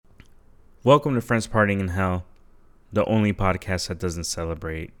Welcome to Friends Partying in Hell, the only podcast that doesn't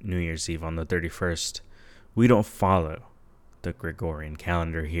celebrate New Year's Eve on the 31st. We don't follow the Gregorian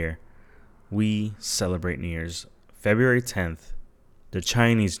calendar here. We celebrate New Year's February 10th, the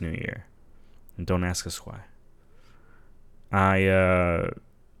Chinese New Year. And don't ask us why. I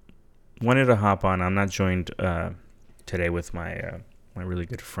wanted to hop on. I'm not joined today with my really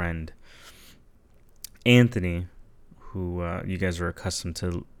good friend, Anthony, who you guys are accustomed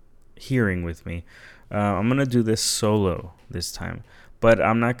to hearing with me. I'm gonna do this solo this time, but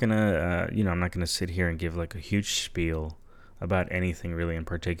I'm not gonna sit here and give like a huge spiel about anything really in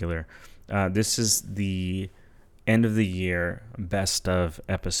particular. This is the end of the year best of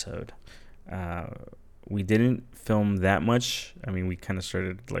episode. We didn't film that much. I mean, we kind of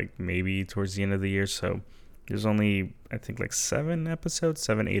started like maybe towards the end of the year, so there's only I think like 8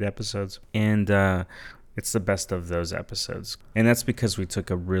 episodes, and it's the best of those episodes. And that's because we took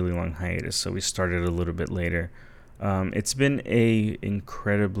a really long hiatus, so we started a little bit later. It's been a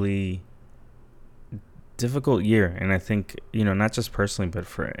incredibly difficult year, and I think, not just personally, but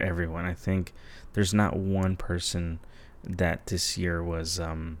for everyone. I think there's not one person that this year was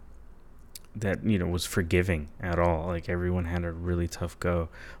was forgiving at all. Like, everyone had a really tough go.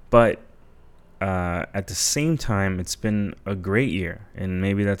 But at the same time, it's been a great year, and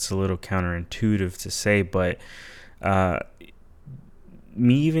maybe that's a little counterintuitive to say, but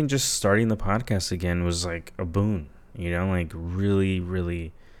me even just starting the podcast again was like a boon, like really,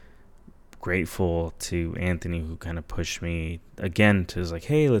 really grateful to Anthony, who kind of pushed me again to like,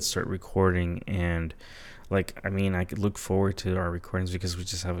 hey, let's start recording. And like, I mean, I could look forward to our recordings because we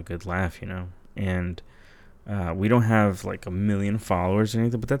just have a good laugh, and we don't have like 1 million followers or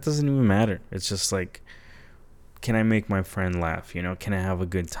anything, but that doesn't even matter. It's just like, can I make my friend laugh? Can I have a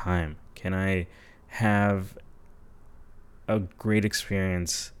good time? Can I have a great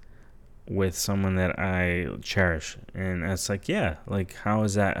experience with someone that I cherish? And it's like, yeah, like, how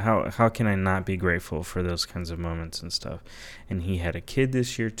is that? How can I not be grateful for those kinds of moments and stuff? And he had a kid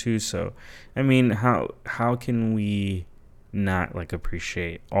this year too. So, I mean, how can we not like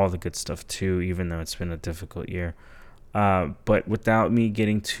appreciate all the good stuff too, even though it's been a difficult year? But without me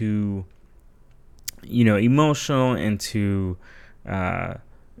getting too, emotional and too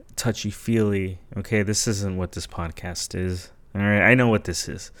touchy-feely, okay, this isn't what this podcast is. All right, I know what this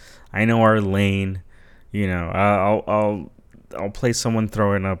is. I know our lane. I'll play someone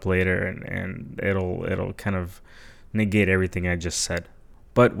throwing up later, and it'll kind of negate everything I just said.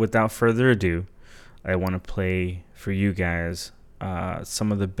 But without further ado, I want to play for you guys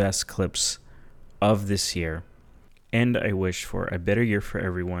some of the best clips of this year. And I wish for a better year for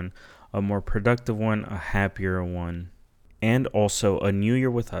everyone, a more productive one, a happier one, and also a new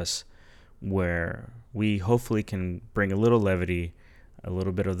year with us where we hopefully can bring a little levity, a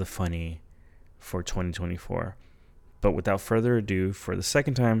little bit of the funny for 2024. But without further ado, for the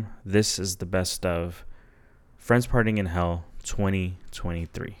second time, this is the best of Friends Partying in Hell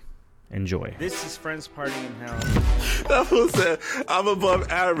 2023. Enjoy. This is Friends Partying in Hell. That fool said, I'm above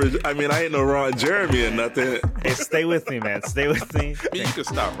average. I mean, I ain't no Ron Jeremy or nothing. Hey, stay with me, man. Stay with me. I mean, you can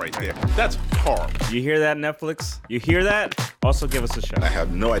stop right there. That's horrible. You hear that, Netflix? You hear that? Also, give us a shout. I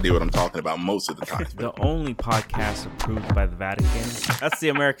have no idea what I'm talking about most of the time. The only podcast approved by the Vatican. That's the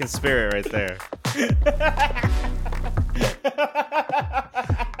American spirit right there. You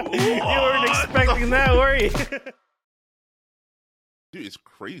weren't expecting that, were you? Dude, it's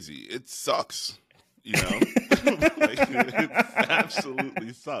crazy. It sucks. Like, it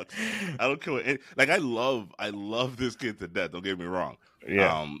absolutely sucks. I don't care what I love this kid to death. Don't get me wrong.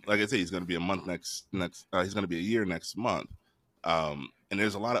 Yeah. Like I say, he's gonna be he's gonna be a year next month. And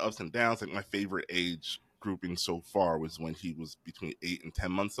there's a lot of ups and downs. Like, my favorite age grouping so far was when he was between 8 and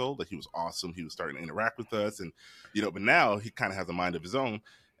 10 months old. Like, he was awesome. He was starting to interact with us, and but now he kind of has a mind of his own.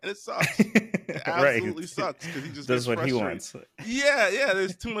 And it sucks. It absolutely sucks because he just does what frustrated. He wants. Yeah.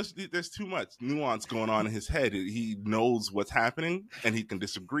 There's too much nuance going on in his head. He knows what's happening and he can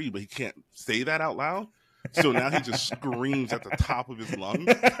disagree, but he can't say that out loud. So now he just screams at the top of his lungs.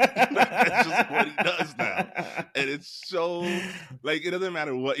 That's just what he does now. And it's so, like, it doesn't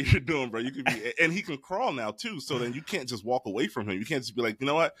matter what you're doing, bro. You could be, and he can crawl now too. So then you can't just walk away from him. You can't just be like, you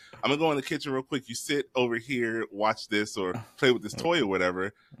know what? I'm gonna go in the kitchen real quick. You sit over here, watch this, or play with this toy or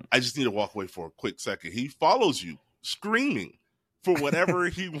whatever. I just need to walk away for a quick second. He follows you, screaming for whatever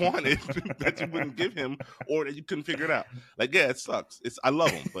he wanted that you wouldn't give him, or that you couldn't figure it out. Like, yeah, it sucks. I love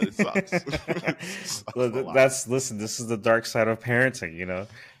him, but it sucks. Listen, this is the dark side of parenting,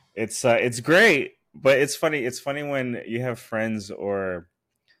 It's great, but it's funny. It's funny when you have friends or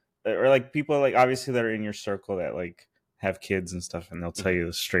like people, like, obviously, that are in your circle that like have kids and stuff, and they'll tell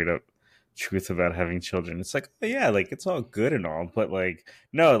you straight up, truth about having children. It's like, oh, yeah, like it's all good and all, but like,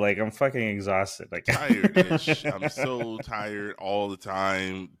 no, like I'm fucking exhausted. Like, Tired-ish. I'm so tired all the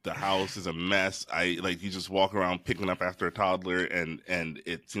time. The house is a mess. I like you just walk around picking up after a toddler, and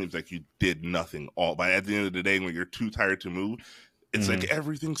it seems like you did nothing. All by at the end of the day, when you're too tired to move, it's like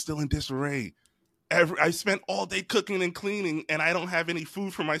everything's still in disarray. I spent all day cooking and cleaning, and I don't have any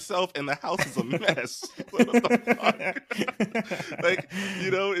food for myself, and the house is a mess. What the fuck? Like,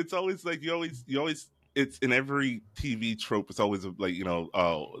 it's always like you always. It's in every TV trope. It's always like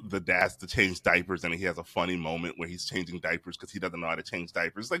the dad's to change diapers, and he has a funny moment where he's changing diapers because he doesn't know how to change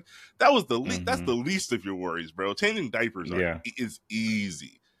diapers. Like that was that's the least of your worries, bro. Changing diapers is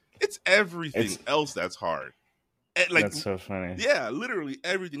easy. It's everything else that's hard. Like, that's so funny. Yeah, literally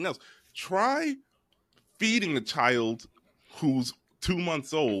everything else. Try feeding a child who's 2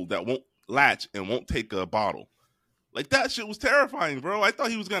 months old that won't latch and won't take a bottle. Like that shit was terrifying, bro. I thought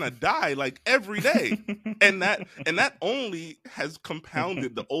he was gonna die like every day, and that only has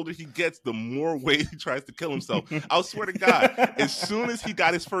compounded. The older he gets, the more way he tries to kill himself. I swear to God, as soon as he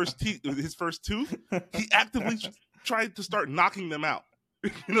got his first tooth, he actively tried to start knocking them out.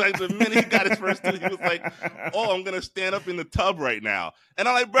 Like the minute he got his first tooth, he was like, "Oh, I'm gonna stand up in the tub right now." And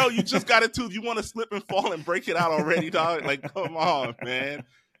I'm like, "Bro, you just got a tooth. You want to slip and fall and break it out already, dog? Like, come on, man."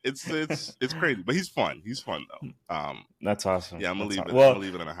 It's crazy, but he's fun. He's fun though. That's awesome. Yeah, I'm gonna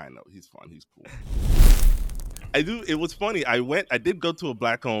leave it on a high note. He's fun. He's cool. It was funny. I did go to a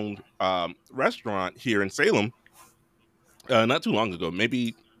Black-owned restaurant here in Salem, not too long ago,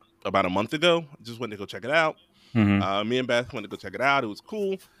 maybe about a month ago. I just went to go check it out. Me and Beth went to go check it out. It was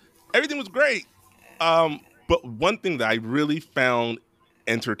cool. Everything was great. But one thing that I really found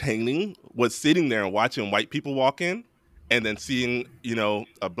entertaining was sitting there and watching white people walk in. And then seeing,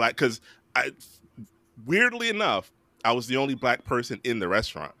 a black, because weirdly enough, I was the only black person in the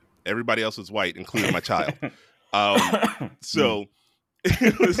restaurant. Everybody else was white, including my child. So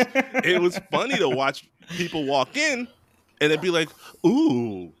it was funny to watch people walk in and it'd be like,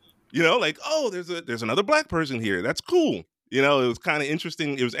 ooh, like, oh, there's another black person here. That's cool. It was kind of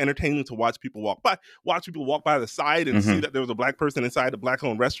interesting. It was entertaining to watch people walk by the side and see that there was a black person inside the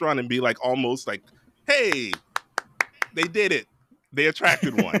Black-owned restaurant and be like, almost like, hey, they did it. They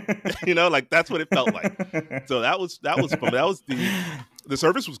attracted one. Like that's what it felt like. So that was fun. That was the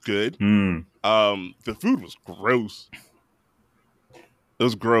service was good. The food was gross. It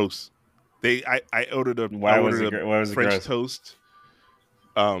was gross. I ordered a French toast.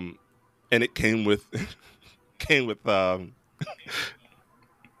 And it came with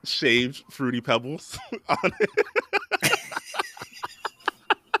shaved Fruity Pebbles on it.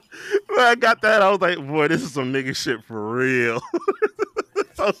 When I got that, I was like, boy, this is some nigga shit for real.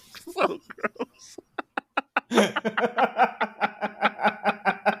 so gross.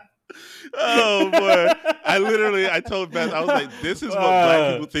 Oh, boy. I told Beth, I was like, this is what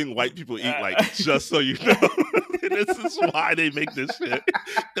black people think white people eat like, just so you know. This is why they make this shit.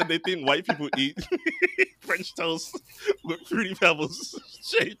 Because they think white people eat French toast with Fruity Pebbles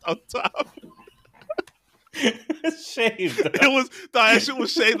shaved on top. Shaved. That shit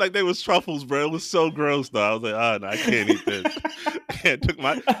was shaved like they was truffles, bro. It was so gross, though. I was like, oh no, I can't eat this. I took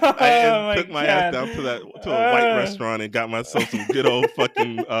my ass down to a white restaurant and got myself some good old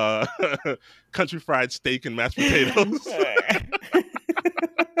fucking country fried steak and mashed potatoes.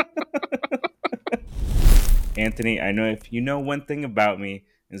 Anthony, I know if you know one thing about me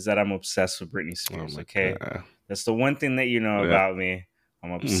is that I'm obsessed with Britney Spears. Okay, that's the one thing that you know about me.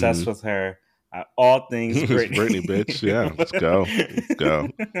 I'm obsessed with her. All things Britney. Britney, bitch. Yeah, let's go.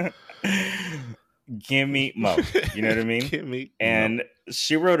 Give me Mo. You know what I mean? Give me Mo.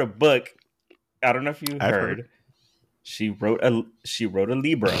 She wrote a book. I don't know if you heard. She wrote a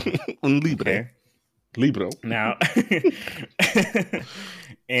libro. Un libro. Okay? Libro. Now,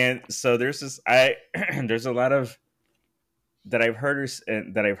 and so there's there's a lot of that I've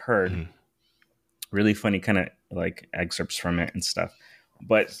heard really funny kind of like excerpts from it and stuff,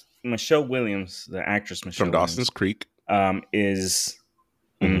 but Michelle Williams, the actress Michelle from Dawson's Creek, is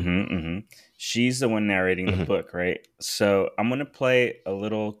she's the one narrating the book, right? So I'm gonna play a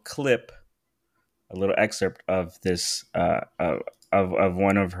little excerpt of this of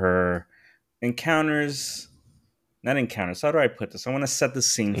one of her encounters. Not encounters. How do I put this? I want to set the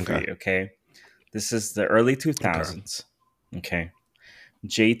scene for you. Okay, this is the early 2000s. Okay,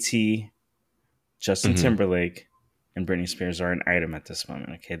 JT, Justin Timberlake, and Britney Spears are an item at this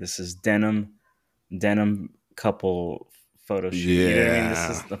moment. Okay, this is denim couple photo shoot. Yeah. You know what I mean?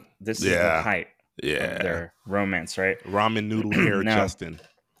 This is the height of their romance, right? Ramen noodle hair Justin.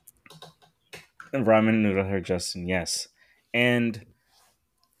 Ramen noodle hair Justin, yes. And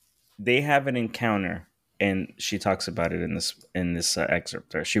they have an encounter, and she talks about it in this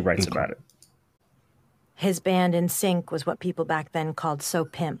excerpt. Or she writes about it. His band NSYNC was what people back then called So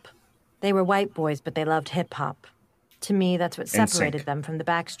Pimp. They were white boys, but they loved hip-hop. To me, that's what separated them from the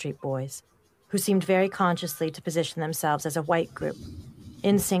Backstreet Boys, who seemed very consciously to position themselves as a white group.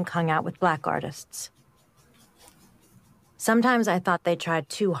 NSYNC hung out with black artists. Sometimes I thought they tried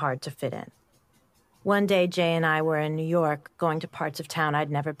too hard to fit in. One day, Jay and I were in New York, going to parts of town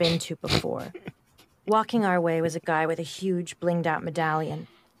I'd never been to before. Walking our way was a guy with a huge, blinged-out medallion.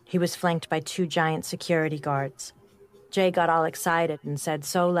 He was flanked by 2 giant security guards. Jay got all excited and said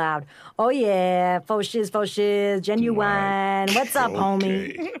so loud, "Oh yeah, faux shiz, Genuine. What's up,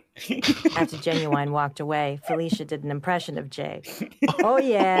 homie?" After Genuine walked away, Felicia did an impression of Jay. "Oh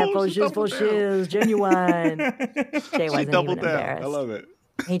yeah, faux shiz, Genuine." Jay wasn't even embarrassed. I love it.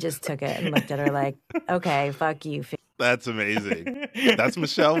 He just took it and looked at her like, "Okay, fuck you." That's amazing. That's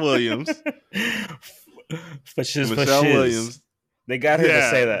Michelle Williams. Michelle Williams. They got her to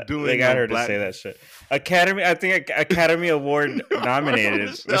say that. They got her to say that shit. Academy Award nominated.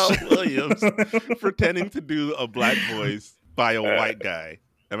 Michelle Williams pretending to do a black voice by a white guy.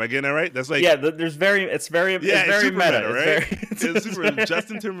 Am I getting that right? That's like it's very meta, right? It's super.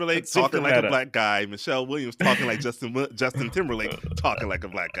 Justin Timberlake talking like a black guy. Michelle Williams talking like Justin Timberlake talking like a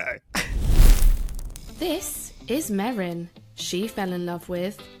black guy. This is Merrin. She fell in love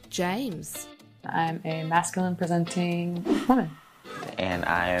with James. I'm a masculine presenting woman. And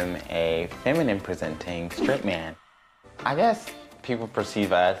I am a feminine presenting straight man. I guess people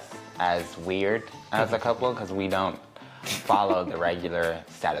perceive us as weird as a couple because we don't follow the regular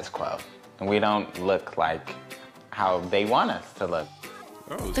status quo. And we don't look like how they want us to look.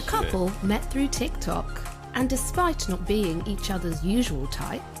 The couple met through TikTok, and despite not being each other's usual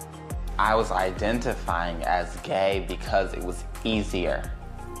type, I was identifying as gay because it was easier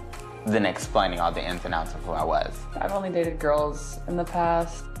than explaining all the ins and outs of who I was. I've only dated girls in the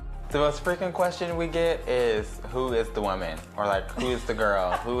past. The most frequent question we get is, who is the woman? Or like, who is the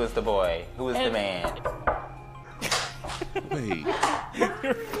girl? Who is the boy? Who is the man? Wait.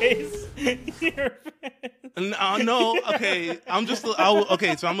 Your face. No, okay.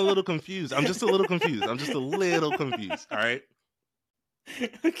 Okay, so I'm a little confused. I'm just a little confused, all right?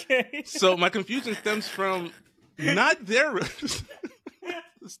 Okay. So my confusion stems from not their...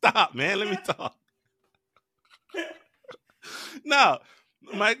 Stop, man. Let me talk. No,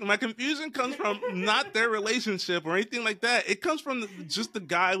 my confusion comes from not their relationship or anything like that. It comes from just the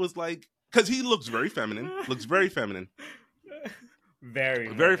guy was like, because he looks very feminine. Very feminine.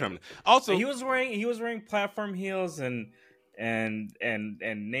 Also, he was wearing platform heels and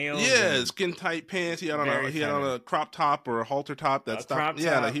nails. Yeah, and skin tight pants. He had on a crop top or a halter top.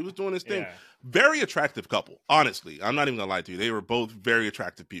 Like he was doing his thing. Yeah. Very attractive couple. Honestly, I'm not even gonna lie to you. They were both very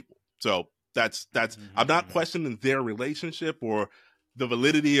attractive people. So that's. Mm-hmm. I'm not questioning their relationship or the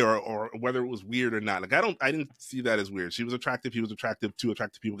validity or whether it was weird or not. Like I didn't see that as weird. She was attractive. He was attractive. 2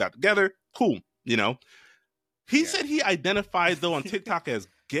 attractive people got together. Cool. You know. He said he identified though on TikTok as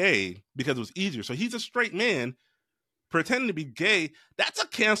gay because it was easier. So he's a straight man pretending to be gay. That's a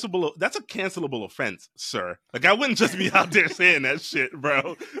cancelable offense, sir. Like I wouldn't just be out there saying that shit,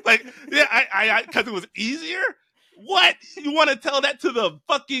 bro. Like, yeah, I because it was easier. What? You want to tell that to the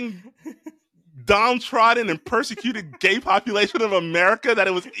fucking downtrodden and persecuted gay population of America that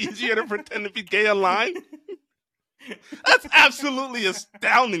it was easier to pretend to be gay online? That's absolutely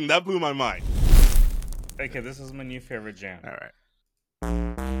astounding. That blew my mind. Okay, this is my new favorite jam. All right.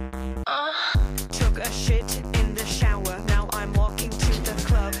 Took a shit in the shower. Now I'm walking to the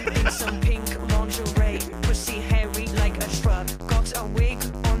club in some pink lingerie. Pussy hairy like a shrub. Got a wig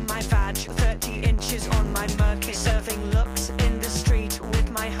on my vag, 30 inches on my Merkin. Serving looks in the street with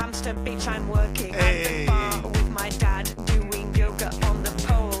my hamster bitch. I'm working at the bar with my dad doing yoga on the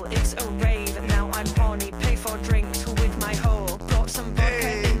pole. It's a rave. Now I'm horny. Pay for drinks with my hole. Brought some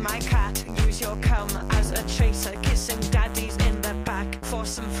vodka in my cat. Use your cum as a chaser. Kissing daddies in the back for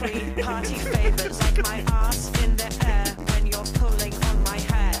some free party favors. Like my ass in the air when you're pulling on my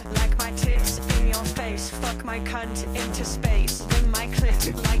hair. Like my tits in your face. Fuck my cunt into space. Ring my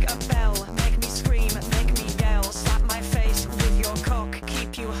clit like a bell. Make me scream, make me yell. Slap my face with your cock.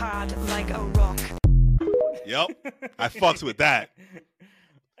 Keep you hard like a rock. Yep, I fucked with that.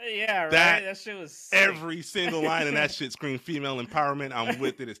 Yeah, right. That shit was sick. Every single line in that shit screamed female empowerment. I'm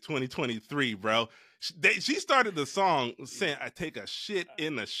with it. It's 2023, bro. She started the song saying, "I take a shit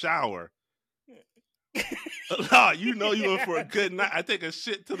in the shower." Oh, you know you went for a good night. I take a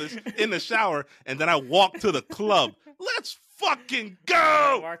shit in the shower, and then I walk to the club. Let's fucking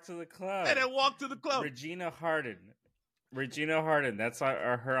go! Walk to the club. And then walk to the club. Regina Hardin. Regina Hardin. That's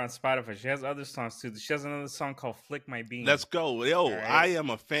her on Spotify. She has other songs too. She has another song called "Flick My Bean." Let's go. Yo, right? I am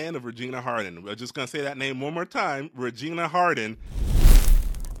a fan of Regina Hardin. We're just going to say that name one more time. Regina Hardin.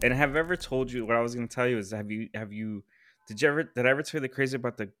 And have I ever told you what I was going to tell you? Is did I ever tell you the crazy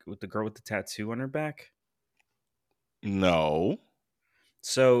about the girl with the tattoo on her back? No.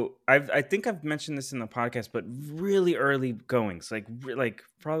 So I think I've mentioned this in the podcast, but really early goings, like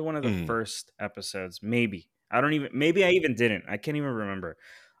probably one of the first episodes, maybe. Maybe I even didn't. I can't even remember.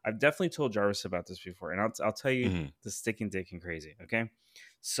 I've definitely told Jarvis about this before, and I'll tell you the sticking dick and crazy. Okay,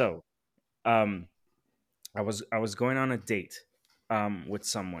 so I was going on a date with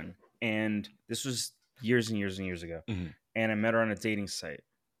someone, and this was years and years and years ago, and I met her on a dating site.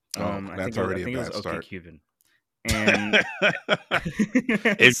 That's already a bad start. OkCupid. And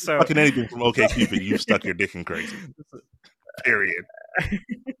if so, you're fucking anything from OkCupid, you've stuck your dick in crazy. Period.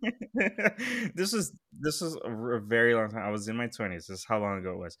 This was a very long time. I was in my 20s. This is how long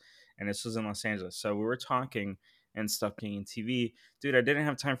ago it was, and this was in Los Angeles. So we were talking and stuff, getting TV. Dude, I didn't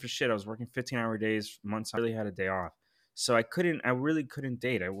have time for shit. I was working 15-hour days, months. I really had a day off, so I really couldn't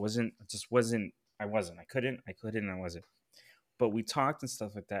date. I wasn't. I wasn't. But we talked and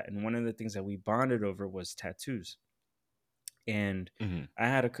stuff like that. And one of the things that we bonded over was tattoos. And I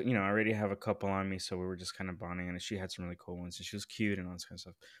had I already have a couple on me, so we were just kind of bonding. And she had some really cool ones, and she was cute and all this kind of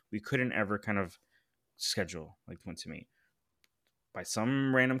stuff. We couldn't ever kind of schedule like one to meet. By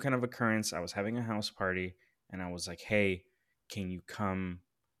some random kind of occurrence, I was having a house party, and I was like, "Hey, can you come?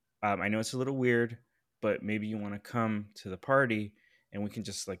 I know it's a little weird, but maybe you want to come to the party, and we can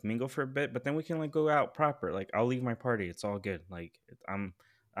just like mingle for a bit, but then we can like go out proper. Like I'll leave my party. It's all good. Like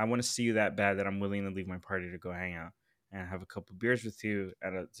I want to see you that bad that I'm willing to leave my party to go hang out and have a couple beers with you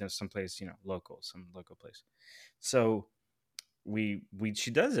at some place, some local place." So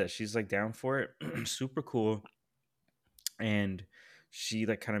she does that. She's like down for it. Super cool. And she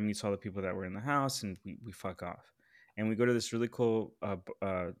like kind of meets all the people that were in the house, and we fuck off. And we go to this really cool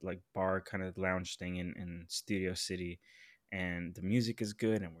like bar kind of lounge thing in Studio City, and the music is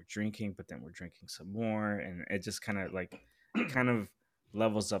good, and we're drinking, but then we're drinking some more, and it just kind of like it kind of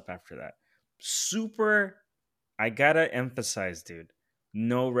levels up after that. Super, I gotta emphasize, dude,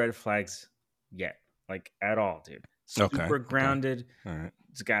 no red flags yet, like at all, dude. Super grounded. All right.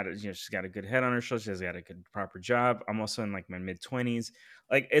 She's got a good head on her shoulders. She's got a good proper job. I'm also in like my mid-20s.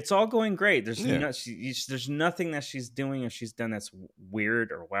 Like it's all going great. There's there's nothing that she's doing or she's done that's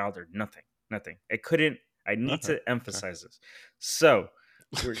weird or wild or nothing. I need to emphasize this. So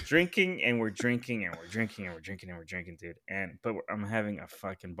we're drinking and we're drinking and we're drinking and we're drinking and we're drinking, dude. But I'm having a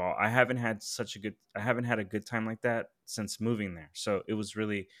fucking ball. I haven't had a good time like that since moving there. So it was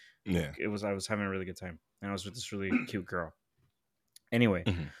really, I was having a really good time, and I was with this really cute girl. Anyway,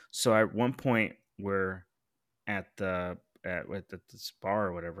 so at one point we're at this bar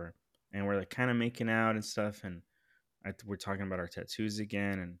or whatever, and we're like kind of making out and stuff, and we're talking about our tattoos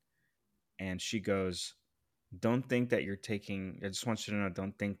again, and she goes, "Don't think that you're taking. I just want you to know,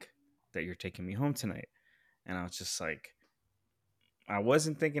 don't think that you're taking me home tonight." And I was just like, I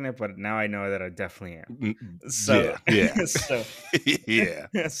wasn't thinking it, but now I know that I definitely am. So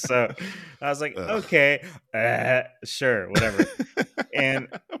so I was like, okay, sure, whatever. And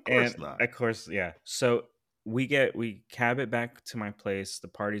of course, yeah. So we cab it back to my place. The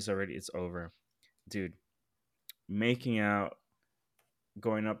party's it's over, dude. Making out,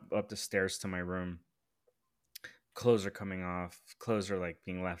 going up the stairs to my room. Clothes are coming off. Clothes are like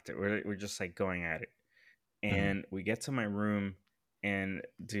being left. We're just like going at it, and we get to my room. And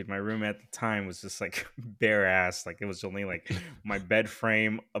dude, my room at the time was just like bare ass. Like it was only like my bed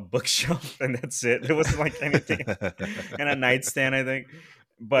frame, a bookshelf, and that's it. There wasn't like anything, and a nightstand, I think.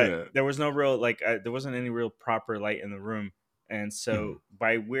 But there was no real there wasn't any real proper light in the room. And so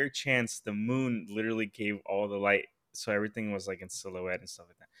by weird chance, the moon literally gave all the light, so everything was like in silhouette and stuff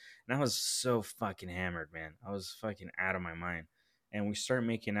like that. And I was so fucking hammered, man. I was fucking out of my mind. And we started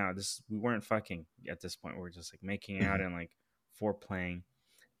making out. We weren't fucking at this point. We were just like making out and like foreplaying.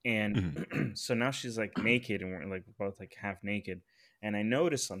 And so now she's like naked, and we're like both like half naked. And I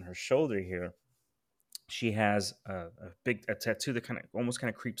noticed on her shoulder here, she has a tattoo that almost kind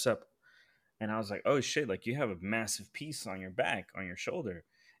of creeps up. And I was like, oh shit, like you have a massive piece on your back, on your shoulder.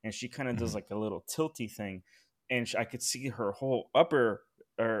 And she kind of does like a little tilty thing, and I could see her whole upper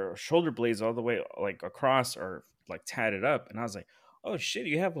or shoulder blades all the way like across or like tatted up. And I was like, oh shit,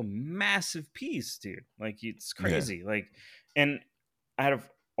 you have a massive piece, dude. Like it's crazy. Like, and out of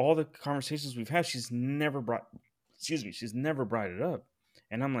all the conversations we've had, she's never brought it up.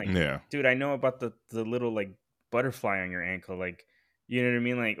 And I'm like, dude, I know about the little like butterfly on your ankle. Like You know what I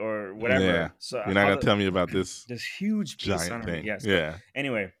mean? Like, or whatever. Yeah. So You're not gonna tell me about this this huge piece. I giant don't know. thing. Yes. Yeah.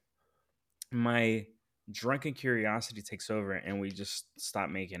 Anyway, my drunken curiosity takes over, and we just stop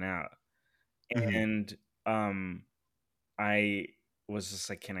making out. And I was just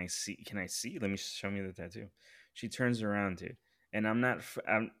like, "Can I see? Can I see? Let me show me the tattoo." She turns around, dude, and I'm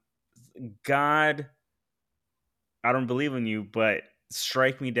God. I don't believe in you, but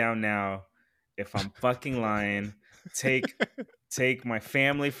strike me down now if I'm fucking lying. Take my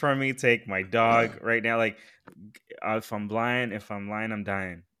family from me. Take my dog right now. Like, if I'm lying, I'm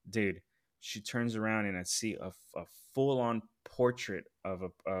dying, dude. She turns around and I see a full on portrait of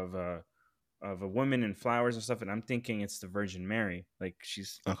a woman in flowers and stuff, and I'm thinking it's the Virgin Mary. Like,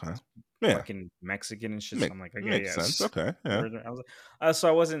 she's fucking Mexican and shit. So I'm like, okay, makes sense. Okay, yeah. I was like, so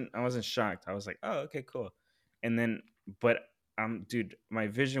I wasn't shocked. I was like, oh, okay, cool. And then, but dude, my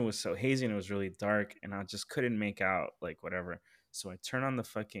vision was so hazy and it was really dark, and I just couldn't make out like whatever. So I turn on the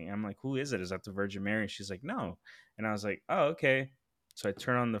I'm like, who is it? Is that the Virgin Mary? She's like, no. And I was like, oh, okay. So I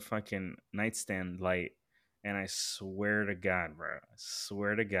turn on the fucking nightstand light, and I swear to God, bro, I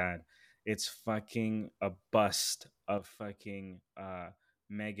swear to God, it's fucking a bust of fucking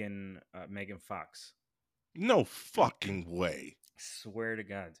Megan Fox. No fucking way. Swear to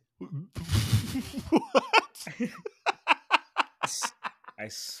God. What? I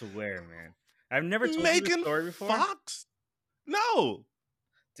swear, man. I've never told you Megan this story before. Fox? No.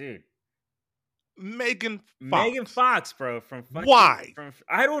 Dude. Megan Fox. Megan Fox, bro. From fucking, Why?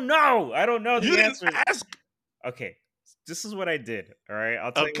 I don't know. I don't know the You answer. didn't ask. Okay. This is what I did. All right.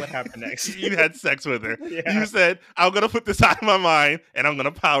 I'll tell you what happened next. You had sex with her. Yeah. You said, I'm going to put this out of my mind and I'm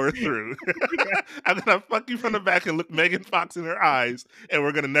going to power through. I'm going to fuck you from the back and look Megan Fox in her eyes, and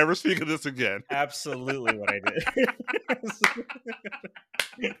we're going to never speak of this again. Absolutely what I did.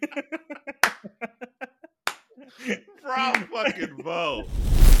 Bro, fucking Bo.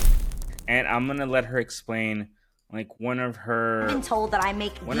 And I'm going to let her explain, like, one of her... I've been told that I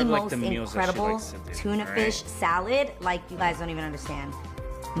make the most meals that she incredible likes to do, tuna right? fish salad. Like, you guys don't even understand.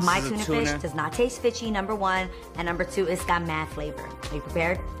 My is a tuna tuna. fish does not taste fishy, number one. And number two, it's got mad flavor. Are you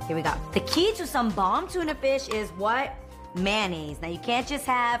prepared? Here we go. The key to some bomb tuna fish is what? Mayonnaise. Now, you can't just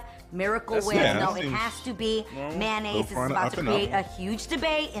have Miracle Whip. No, it has to be mayonnaise. This is about to create a huge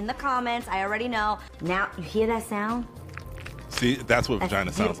debate in the comments. I already know. Now, you hear that sound? See, that's what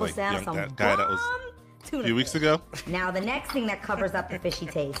vagina sounds like. Sound, That guy that was a few weeks ago. Now, the next thing that covers up the fishy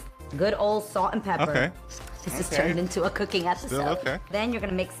taste, good old salt and pepper. Okay. This is turned into a cooking episode. Still okay. Then you're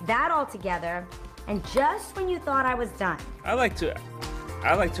gonna mix that all together, and just when you thought I was done, I like tuna fish.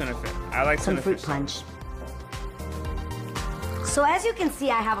 I like some tuna fruit fish. punch. So as you can see,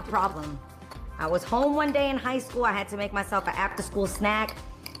 I have a problem. I was home one day in high school. I had to make myself an after-school snack.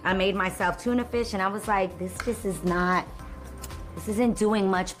 I made myself tuna fish, and I was like, this isn't doing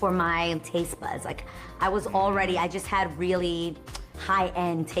much for my taste buds. Like, I just had really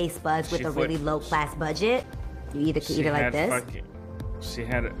high-end taste buds with a really low-class budget. You either can eat it like this. She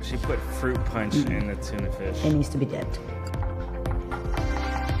put fruit punch in the tuna fish. It needs to be dipped.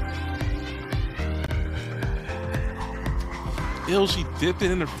 Ew, she dipped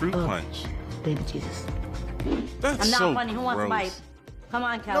it in the fruit punch. Baby Jesus. That's I'm not so funny. Who wants gross. to bite? Come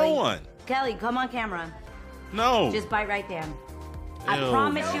on, Kelly. No one. Kelly, come on camera. No. Just bite right there. I Ew,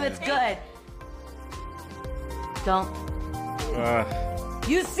 promise you it's good. Don't.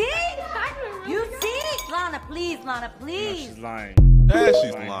 You see? You see? Lana, please, Lana, please. She's lying.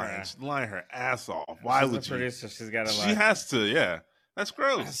 She's lying. She's lying her ass off. Why would you? Producer, she's got to lie. She has to, yeah. That's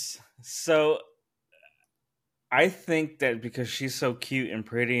gross. So I think that because she's so cute and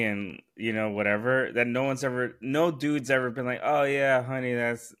pretty and, you know, whatever, that no dude's ever been like, oh yeah, honey,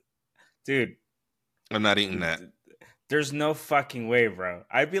 dude. I'm not eating that. There's no fucking way, bro.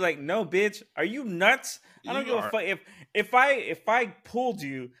 I'd be like, no, bitch, are you nuts? I don't give a fuck. If I pulled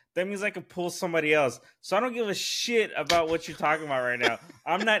you, that means I could pull somebody else. So I don't give a shit about what you're talking about right now.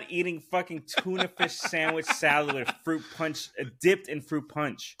 I'm not eating fucking tuna fish sandwich salad with fruit punch dipped in fruit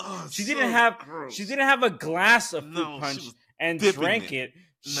punch. Oh, She didn't have a glass of fruit punch and drank it.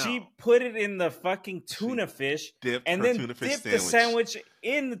 No. She put it in the fucking tuna fish and then dipped the sandwich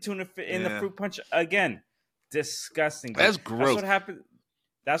in the tuna in the fruit punch again. Disgusting. That's gross. That's what happened.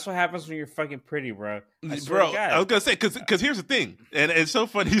 That's what happens when you're fucking pretty, bro. Bro, I was gonna say because here's the thing, and it's so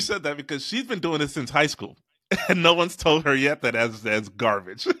funny you said that because she's been doing this since high school, and no one's told her yet that that's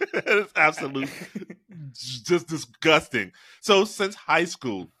garbage. It's absolute, just disgusting. So since high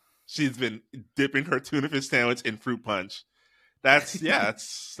school, she's been dipping her tuna fish sandwich in fruit punch. That's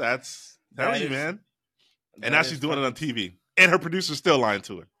telling you, man. And now she's doing it on TV, and her producer's still lying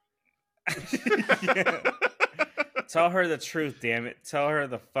to her. Tell her the truth, damn it. Tell her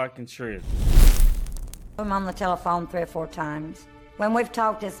the fucking truth. I'm on the telephone 3 or 4 times. When we've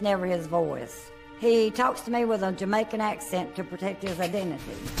talked, it's never his voice. He talks to me with a Jamaican accent to protect his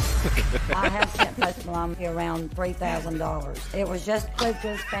identity. I have sent Post Malone around $3,000. It was just proof to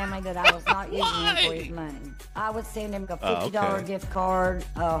his family that I was not using him for his money. I would send him a $50 gift card,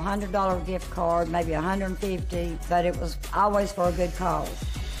 a $100 gift card, maybe $150, but it was always for a good cause.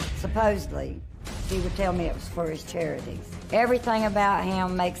 Supposedly, he would tell me it was for his charities. Everything about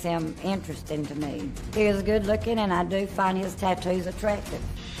him makes him interesting to me. He is good looking, and I do find his tattoos attractive.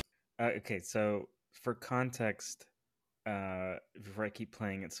 Okay, so for context, before I keep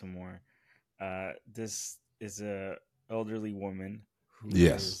playing it some more, this is a elderly woman who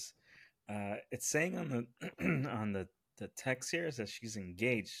is, it's saying on the on the text here is that she's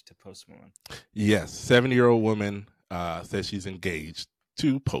engaged to Post Malone. Yes, 70-year-old woman says she's engaged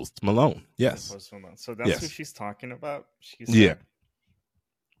to Post Malone. Yes. Post Malone. So that's who she's talking about. She said,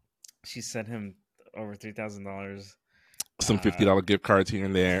 she sent him over $3,000. Some $50 gift cards here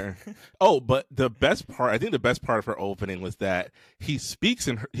and there. Oh, but the best part, I think the best part of her opening was that he speaks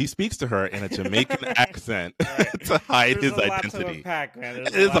to her in a Jamaican accent to hide his identity.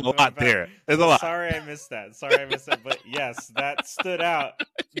 There's a lot there. There's a lot. Sorry I missed that. But yes, that stood out.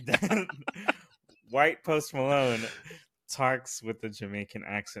 White Post Malone talks with a Jamaican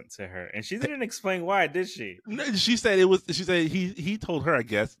accent to her, and she didn't explain why, did she? No, she said it was. She said he told her, I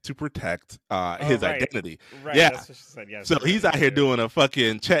guess, to protect his identity. Right, yeah, that's what she said. Yes. So he's out here doing a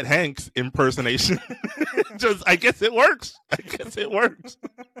fucking Chet Hanks impersonation. I guess it works.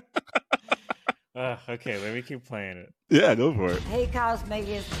 Okay, let me keep playing it. Yeah, go for it. He calls me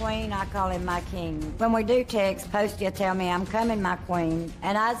his queen, I call him my king. When we do text, Posty will tell me I'm coming, my queen.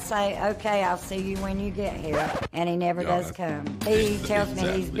 And I'd say, okay, I'll see you when you get here. And he never does come. He tells me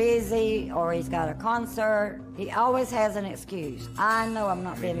he's busy or he's got a concert. He always has an excuse. I know I'm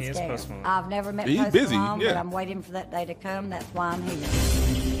not being scared. I've never met Post Malone, but I'm waiting for that day to come. That's why I'm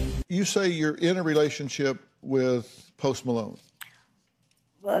here. You say you're in a relationship with Post Malone.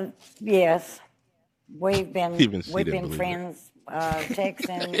 Well, yes. We've been friends,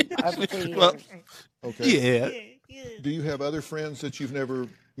 texting over 2 years. Well, okay. Yeah. Do you have other friends that you've never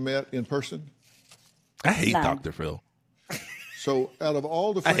met in person? I hate Dr. Phil. So out of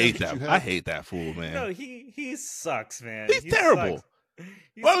all the friends I hate that fool, man. No, he sucks, man. He's terrible.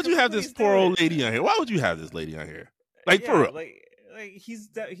 Why would you have this poor old lady on here? Why would you have this lady on here? Like, for real. Like he's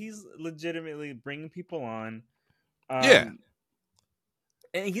legitimately bringing people on.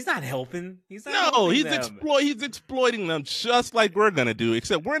 And he's not helping. He's exploiting them just like we're gonna do.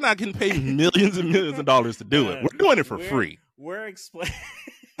 Except we're not getting paid millions and millions of dollars to do it. We're doing it for free. We're explaining.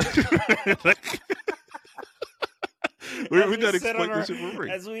 We're gonna exploit this shit for free.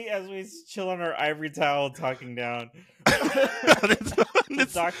 As we chill on our ivory towel, talking down.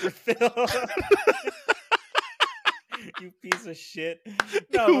 Dr. Phil. You piece of shit.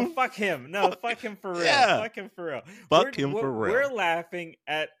 No, fuck him. No, fuck him for real. Yeah. Fuck him for real. Fuck him for real. We're laughing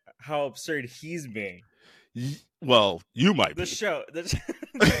at how absurd he's being. Well, you might be. The show.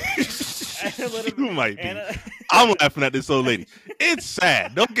 You might be. I'm laughing at this old lady. It's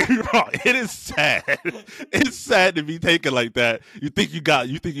sad. Don't get me wrong. It is sad. It's sad to be taken like that. You think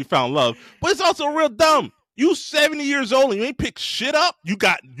you found love, but it's also real dumb. You 70 years old and you ain't picked shit up. You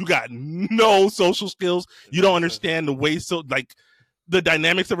got no social skills. You don't understand the way the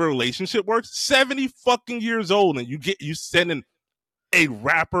dynamics of a relationship works. 70 fucking years old and you sending a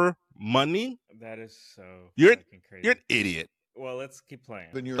rapper money. That is so fucking crazy. You're an idiot. Well, let's keep playing.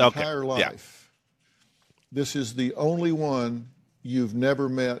 In your entire life, this is the only one you've never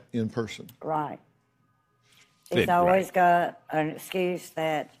met in person. Right. He's always got an excuse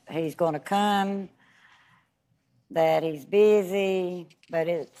that he's going to come, that he's busy, but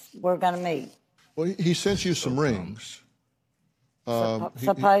we're going to meet. Well, he sent you some rings.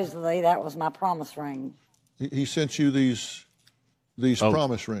 Supposedly, that was my promise ring. He sent you these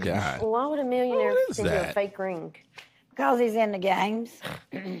promise rings. God. Why would a millionaire send you a fake ring? Because he's in the games.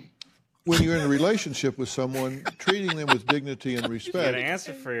 When you're in a relationship with someone, treating them with dignity and respect. You got an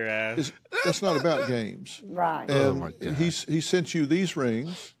answer for your ass. That's not about games. Right. And he sent you these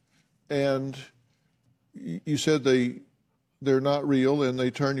rings, and you said they're not real and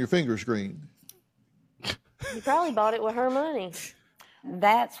they turn your fingers green. You probably bought it with her money.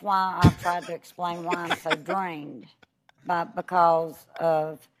 That's why I tried to explain why I'm so drained. Because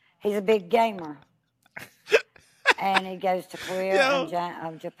he's a big gamer. And he goes to Korea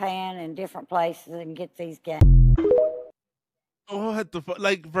and Japan and different places and gets these games. What the fuck?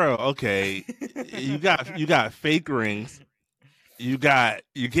 Like, bro, okay. you got fake rings. You're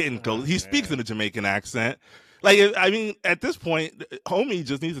getting gold. He speaks in a Jamaican accent. Like, I mean, at this point, homie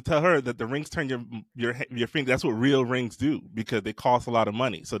just needs to tell her that the rings turn your finger. That's what real rings do because they cost a lot of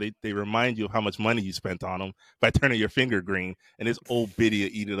money. So they remind you of how much money you spent on them by turning your finger green. And this old biddy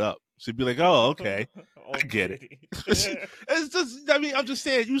will eat it up. She'd be like, "Oh, okay, I get it." It's just, I mean, I'm just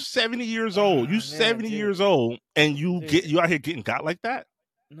saying, you 70 years old. You 70 years old, and you out here getting got like that.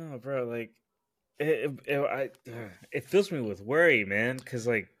 No, bro, like it fills me with worry, man. Because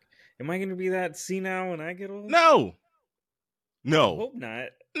like, am I gonna be that senile when I get old? No. I hope not.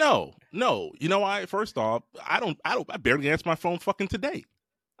 No. You know why? First off, I barely answer my phone fucking today.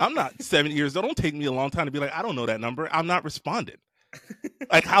 I'm not 70 years old. Don't take me a long time to be like, I don't know that number. I'm not responding.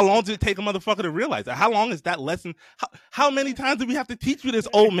 Like, how long did it take a motherfucker to realize that? How long is that lesson? How many times do we have to teach you this,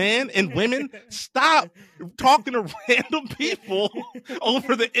 old man and women? Stop talking to random people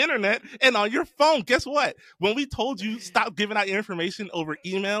over the internet and on your phone. Guess what? When we told you stop giving out your information over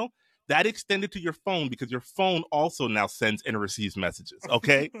email, that extended to your phone because your phone also now sends and receives messages.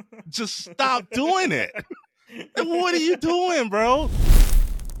 Okay? Just stop doing it. What are you doing, bro?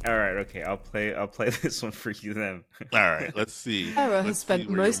 All right, okay, I'll play this one for you then. All right, let's see. Sarah has spent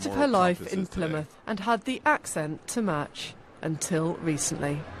most of her life in Plymouth and had the accent to match until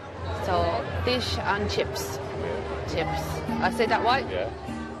recently. So, fish and chips. Chips. I said that right? Yeah.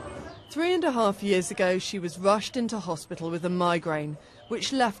 3.5 years ago, she was rushed into hospital with a migraine,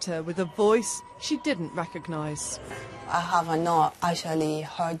 which left her with a voice she didn't recognise. I have not actually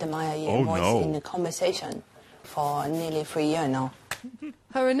heard my voice in the conversation for nearly 3 years now.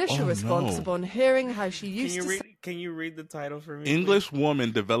 Her initial response upon hearing how she used to... Can you read the title for me? English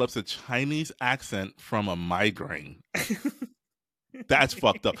woman develops a Chinese accent from a migraine. That's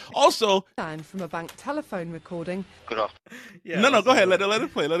fucked up. Also... From a bank telephone recording... Good afternoon. Yeah, no, go ahead. Let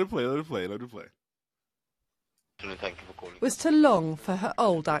it play. Thank you for calling. ...was to long for her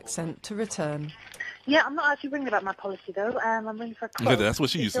old accent to return. Yeah, I'm not actually ringing about my policy, though. I'm ringing for a quote. That's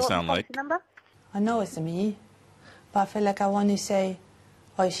what she used to sound like. Number? I know it's me, but I feel like I want to say,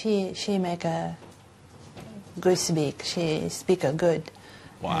 oh, she make a good speak. She speak a good.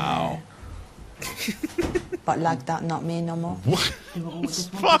 Wow. But like that, not me no more.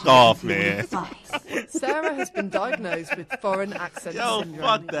 Fuck off, man. Sarah has been diagnosed with foreign accent syndrome.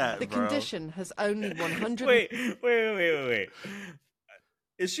 Fuck that, The bro. condition has only 100... Wait.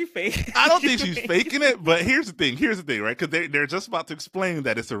 Is she fake? I don't think she's faking it, but here's the thing, right? Because they're just about to explain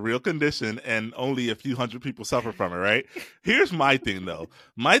that it's a real condition and only a few hundred people suffer from it, right? Here's my thing, though.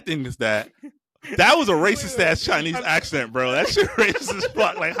 My thing is that was a racist-ass Chinese accent, bro. That shit racist as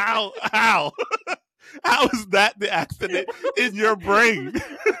fuck. Like, how? How is that the accent in your brain?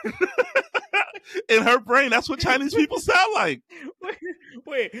 In her brain, that's what Chinese people sound like.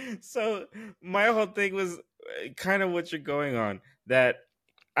 Wait, so my whole thing was kind of what you're going on, that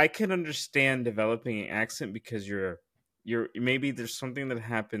I can understand developing an accent because you're maybe there's something that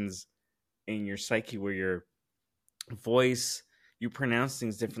happens in your psyche where your voice, you pronounce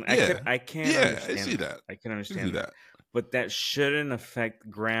things differently. Yeah. I can understand I see that. I can understand that. But that shouldn't affect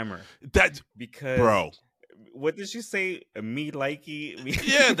grammar. Because bro. What did she say? Me likey?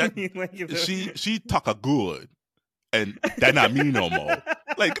 Yeah, she talk a good. And that not me no more.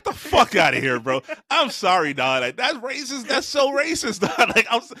 Like, get the fuck out of here, bro. I'm sorry, dog. Like, that's racist. That's so racist, dog. Like,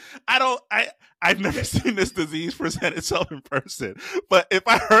 I've never seen this disease present itself in person. But if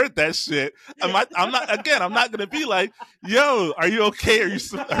I heard that shit, I'm not gonna be like, yo, are you okay? Are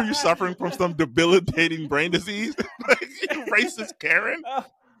you suffering from some debilitating brain disease? Like, you racist Karen?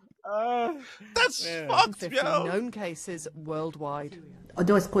 That's fucked, 50 yo. known cases worldwide.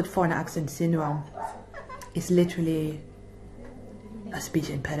 Although it's called foreign accent syndrome, it's literally a speech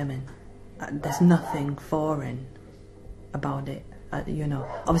impediment. There's nothing foreign about it.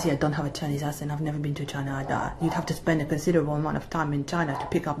 Obviously I don't have a Chinese accent. I've never been to China. You'd have to spend a considerable amount of time in China to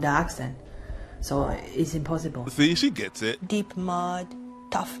pick up the accent. So it's impossible. See, she gets it. Deep mud,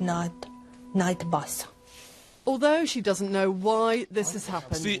 tough nut, night bus. Although she doesn't know why this has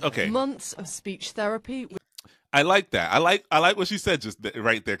happened. See, okay. Months of speech therapy. I like that. I like what she said just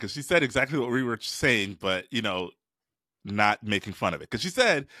right there, because she said exactly what we were saying, but not making fun of it. Because she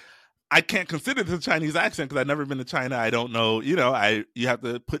said, I can't consider this a Chinese accent because I've never been to China. I don't know. You have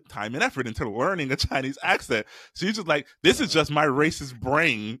to put time and effort into learning a Chinese accent. So you're just like, this is just my racist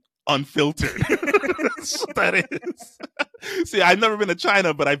brain unfiltered. That's what that is. See, I've never been to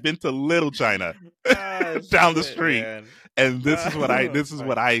China, but I've been to Little China down the street. Man. And this is what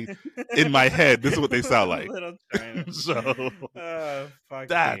I, in my head, this is what they sound like. So,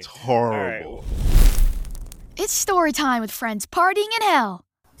 that's horrible. It's story time with friends partying in hell.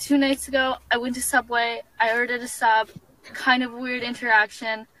 2 nights ago, I went to Subway. I ordered a sub. Kind of weird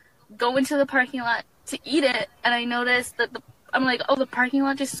interaction. Go into the parking lot. to eat it, and I noticed that I'm like, oh, the parking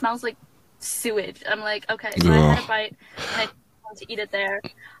lot just smells like sewage. I'm like, okay, so I had a bite, and I want to eat it there.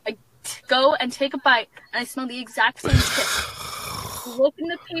 I go and take a bite, and I smell the exact same shit. Look in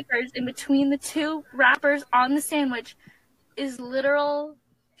the papers, in between the two wrappers on the sandwich is literal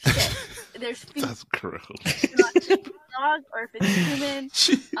shit. There's feet. That's gross. Not if it's dog or if it's human.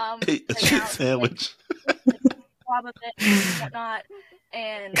 Ate a shit sandwich. Of it and whatnot,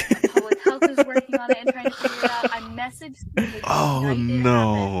 and public health is working on it and trying to figure it out. I messaged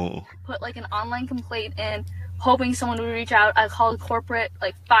put like an online complaint in, hoping someone would reach out. I called corporate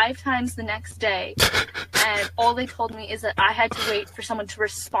like 5 times the next day, and all they told me is that I had to wait for someone to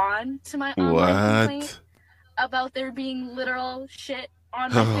respond to my online complaint about there being literal shit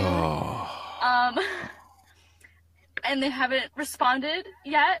on my food. And they haven't responded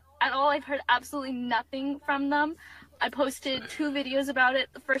yet at all. I've heard absolutely nothing from them. I posted 2 videos about it.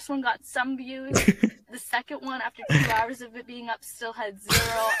 The first one got some views. The second one, after 2 hours of it being up, still had 0.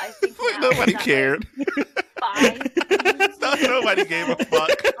 I think nobody cared. Like 5 Nobody gave a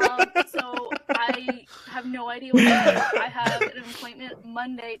fuck. So I have no idea what to do. I have an appointment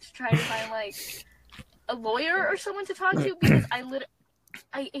Monday to try to find like a lawyer or someone to talk to, because I ate it.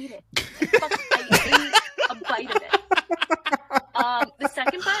 I ate a bite of it. The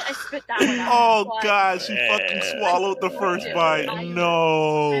second bite, I spit that one out. Oh god, she fucking swallowed the first bite.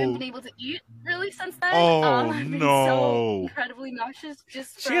 No. I haven't been able to eat really since then. Oh I've been so incredibly nauseous.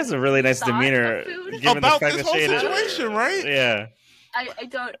 She has a really nice demeanor about this whole situation, right? Yeah. I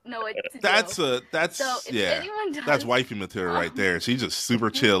don't know what to do. That's wifey material right there. She's just super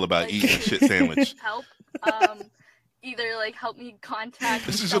chill about eating a shit sandwich. Help. Either like help me contact.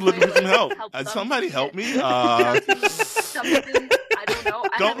 This is looking for some help. Somebody help me. Something, I don't know.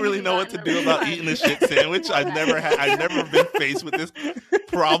 Don't really know what to do about eating a shit sandwich. I've never been faced with this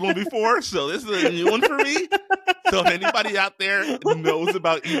problem before, so this is a new one for me. So if anybody out there knows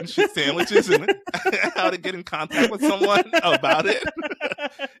about eating shit sandwiches and how to get in contact with someone about it,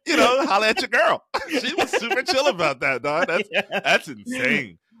 holla at your girl. She was super chill about that, dog. That's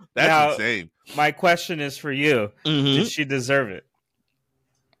insane. That's insane. My question is for you. Did she deserve it?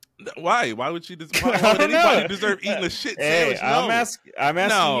 Why? Why would she deserve? Why would anybody deserve eating a shit sandwich? I'm asking you,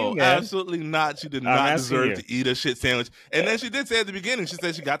 man. Absolutely not. She did not deserve to eat a shit sandwich. And then she did say at the beginning, she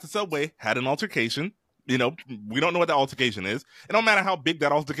said she got to Subway, had an altercation. We don't know what the altercation is. It don't matter how big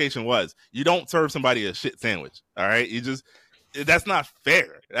that altercation was. You don't serve somebody a shit sandwich. All right? That's not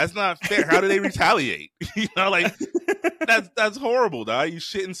fair. That's not fair. How do they retaliate? That's horrible, dog. You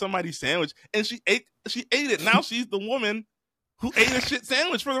shit in somebody's sandwich, and she ate it. Now she's the woman who ate a shit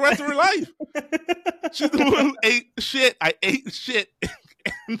sandwich for the rest of her life. She's the one who ate shit. I ate shit.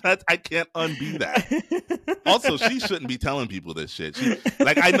 I can't undo that. Also, she shouldn't be telling people this shit.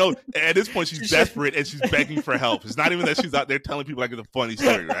 I know at this point she's desperate and she's begging for help. It's not even that she's out there telling people like it's a funny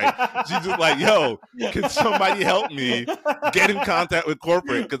story, right? She's just like, yo, can somebody help me get in contact with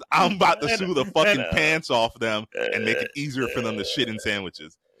corporate, because I'm about to sue the fucking pants off them and make it easier for them to shit in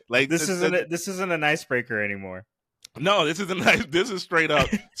sandwiches. Like this isn't an icebreaker anymore. No, this isn't nice. This is straight up.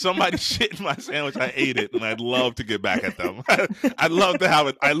 Somebody shit in my sandwich. I ate it, and I'd love to get back at them. I'd love to have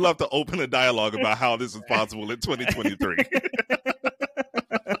it. I'd love to open a dialogue about how this is possible in 2023.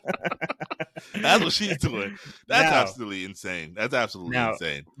 That's what she's doing. That's absolutely insane. That's absolutely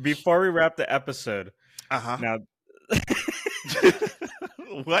insane. Before we wrap the episode, now,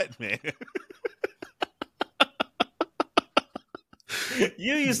 what, man?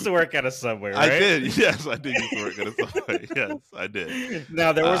 You used to work at a Subway, right? I did. Yes, I did used to work at a Subway. Yes, I did.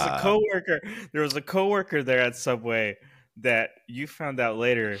 Now there was a coworker. There was a coworker there at Subway that you found out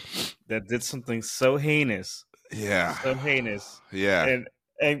later that did something so heinous. Yeah. So heinous. Yeah.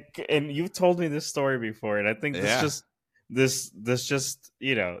 And you've told me this story before, and I think this just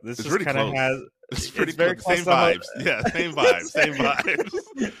really kind of has. It's pretty close. Same vibes. Yeah, same vibes. Same vibes.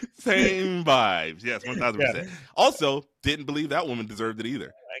 Same vibes. Yes, 1,000%. Also, didn't believe that woman deserved it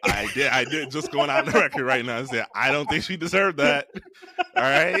either. I did. Just going out on the record right now and say I don't think she deserved that. All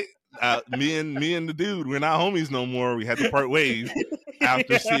right. Me and the dude, we're not homies no more. We had to part ways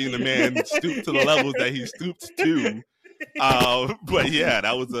after seeing the man stoop to the levels that he stooped to. But yeah,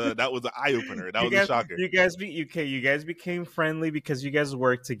 that was an eye opener. That was a shocker. You guys became friendly because you guys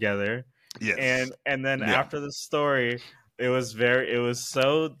worked together. Yes. And then after the story, it was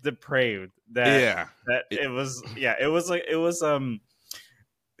so depraved that it was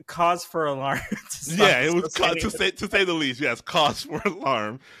cause for alarm. It was to say the least. Yes, cause for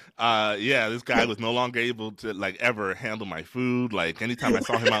alarm. Yeah, this guy was no longer able to like ever handle my food. Like anytime I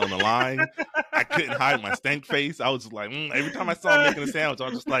saw him out on the line, I couldn't hide my stank face. I was just like, every time I saw him making a sandwich, I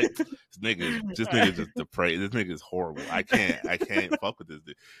was just like, this nigga is just depraved. This nigga is horrible. I can't fuck with this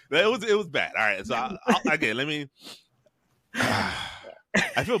dude. It was bad. All right, so again, let me.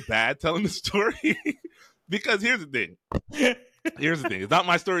 I feel bad telling the story because here's the thing. It's not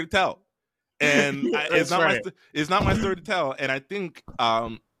my story to tell, and it's not my story to tell. And I think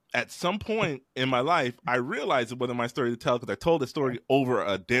at some point in my life, I realized it wasn't my story to tell because I told the story over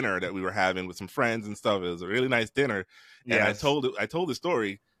a dinner that we were having with some friends and stuff. It was a really nice dinner, and I told the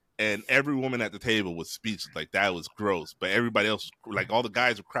story, and every woman at the table was speechless. Like, that was gross, but everybody else, like all the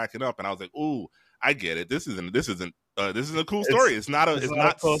guys, were cracking up, and I was like, "Ooh, I get it. This is a cool story. It's not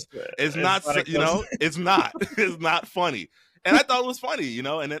funny." And I thought it was funny, you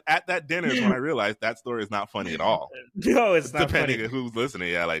know. And then at that dinner is when I realized that story is not funny at all. No, it's not. Depending funny. on who's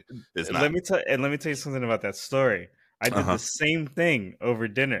listening, yeah, like it's not. Let me tell you something about that story. I did the same thing over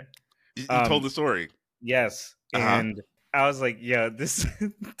dinner. You told the story. Yes, and I was like, "Yeah,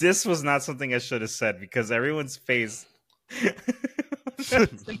 this was not something I should have said," because everyone's face. No,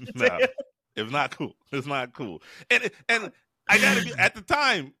 it's not cool. It's not cool. And I gotta be at the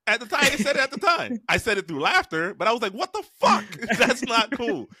time. I said it at the time. I said it through laughter, but I was like, "What the fuck? That's not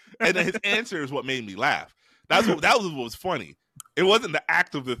cool." And then his answer is what made me laugh. That was what was funny. It wasn't the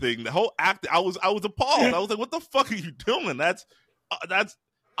act of the thing. The whole act. I was appalled. I was like, "What the fuck are you doing? That's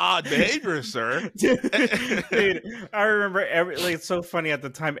odd behavior, sir." Dude, I remember it's so funny at the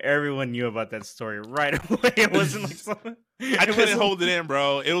time. Everyone knew about that story right away. It wasn't like something. I couldn't hold it in,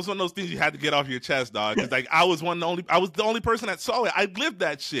 bro. It was one of those things you had to get off your chest, dog. Because like I was the only person that saw it. I lived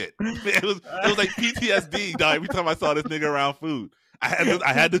that shit. It was like PTSD, dog. Every time I saw this nigga around food,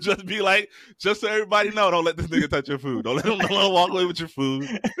 I had to just be like, just so everybody know, don't let this nigga touch your food. Don't let him walk away with your food.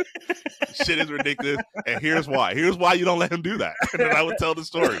 Shit is ridiculous, and here's why. Here's why you don't let him do that. And then I would tell the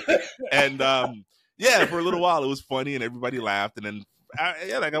story, and yeah, for a little while it was funny, and everybody laughed, and then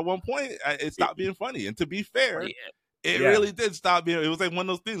like at one point it stopped being funny. And to be fair. It really did stop being. It was like one of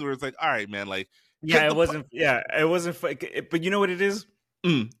those things where it's like, all right, man, like, it wasn't. It wasn't. But you know what it is?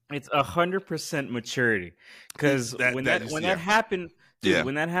 It's 100% maturity. Because when that happened, dude,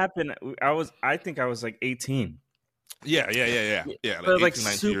 when that happened, I think I was like 18. Yeah. Like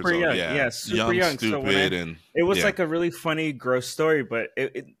super young. Yeah, super young. Stupid, so it was like a really funny, gross story, but I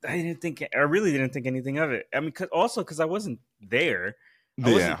really didn't think anything of it. I mean, because I wasn't there.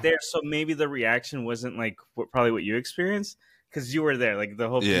 I wasn't there, so maybe the reaction wasn't like probably what you experienced because you were there, like the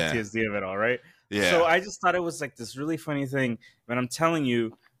whole PTSD of it all, right? Yeah. So I just thought it was like this really funny thing. But I'm telling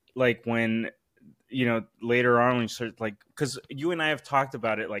you, like when later on when you start, like, because you and I have talked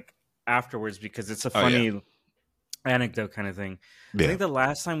about it like afterwards because it's a funny anecdote kind of thing. I think the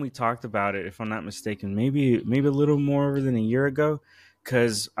last time we talked about it, if I'm not mistaken, maybe a little more than a year ago,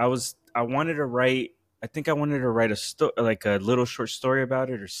 because I wanted to write. I think I wanted to write a little short story about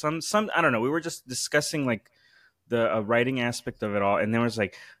it or some I don't know. We were just discussing like the writing aspect of it all, and then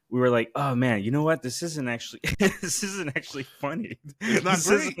we were like, oh man, you know what? This isn't actually funny. It's not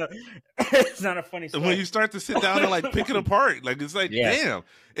great. It's not a funny story. When you start to sit down and like pick it apart, like it's like, damn,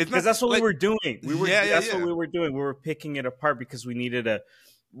 it's because that's what we were doing. That's what we were doing. We were picking it apart because we needed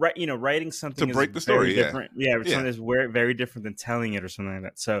writing something to break the story. Different. Something is very different than telling it or something like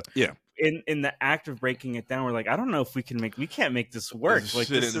that. So in the act of breaking it down, we're like, I don't know if we can't make this work. We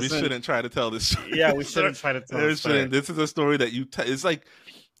shouldn't try to tell this story. Yeah, we shouldn't try to tell this story. This is a story that you tell. It's like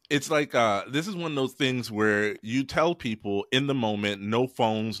this is one of those things where you tell people in the moment, no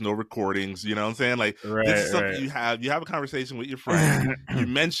phones, no recordings. You know what I'm saying? Like this is something you have a conversation with your friend, you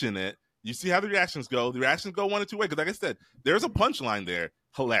mention it, you see how the reactions go. The reactions go one or two ways. Because like I said, there's a punchline there.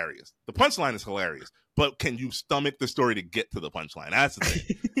 Hilarious. The punchline is hilarious. But can you stomach the story to get to the punchline? That's the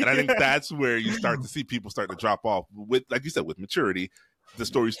thing. And I think that's where you start to see people start to drop off. With, like you said, with maturity, the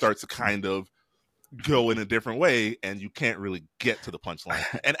story starts to kind of go in a different way, and you can't really get to the punchline.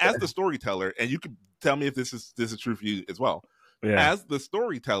 And as the storyteller, and you can tell me if this is true for you as well. Yeah. As the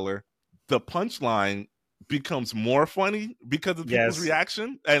storyteller, the punchline becomes more funny because of people's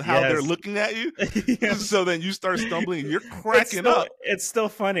reaction and how they're looking at you. So then you start stumbling, you're cracking up. It's still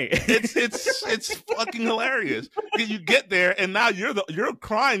funny. It's fucking hilarious. You get there and now you're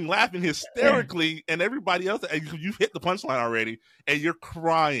crying, laughing hysterically, and everybody else, you've hit the punchline already, and you're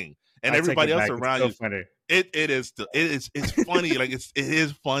crying, and everybody else around you. Funny. It's funny. Like it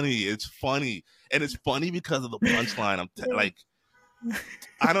is funny. It's funny, and it's funny because of the punchline.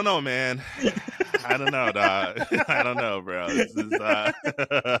 I don't know, man. I don't know, dog. I don't know, bro. This is,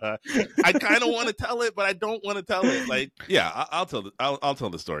 I kind of want to tell it, but I don't want to tell it. Like, yeah, I'll tell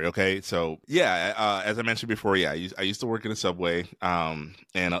the story. Okay, so yeah, as I mentioned before, yeah, I used to work in a Subway. And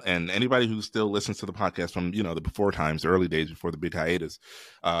anybody who still listens to the podcast from the before times, the early days before the big hiatus,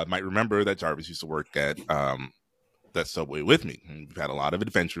 might remember that Jarvis used to work at that Subway with me. And we've had a lot of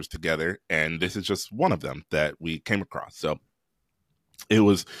adventures together, and this is just one of them that we came across. So it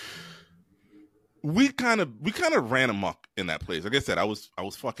was. We kind of ran amok in that place. Like I said, I was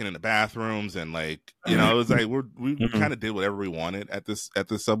fucking in the bathrooms, and like it was like we kind of did whatever we wanted at this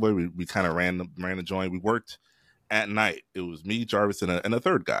Subway. We kind of ran the joint. We worked at night. It was me, Jarvis, and a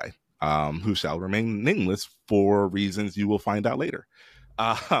third guy, who shall remain nameless for reasons you will find out later.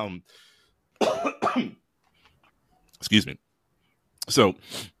 Excuse me. So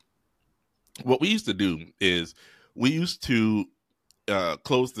what we used to do is we used to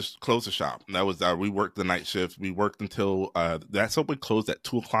close the shop. And that was we worked the night shift. We worked until that Subway closed at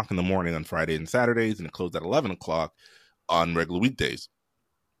 2:00 in the morning on Fridays and Saturdays, and it closed at 11:00 on regular weekdays.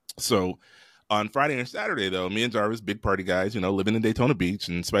 So on Friday and Saturday, though, me and Jarvis, big party guys, living in Daytona Beach,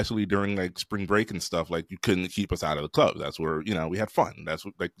 and especially during like spring break and stuff, like you couldn't keep us out of the club. That's where we had fun. That's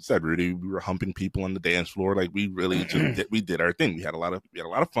what, like you said, Rudy, we were humping people on the dance floor. Like we really we did our thing. We had a lot of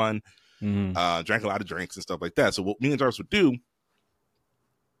fun. Drank a lot of drinks and stuff like that. So what me and Jarvis would do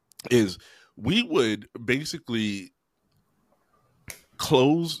is we would basically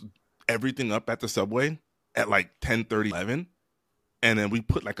close everything up at the Subway at like 10:30, 11, and then we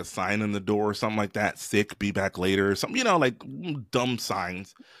put like a sign on the door or something like that, sick, be back later, something, like dumb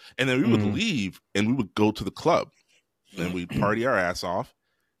signs. And then we would leave and we would go to the club and we'd party our ass off,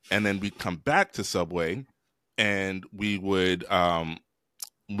 and then we'd come back to Subway and we would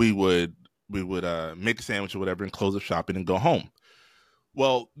make a sandwich or whatever and close up shop and go home.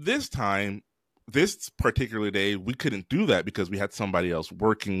 Well, this particular day, we couldn't do that because we had somebody else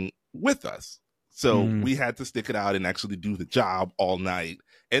working with us. So we had to stick it out and actually do the job all night.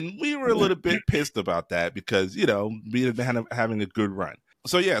 And we were a little bit pissed about that because, we had been having a good run.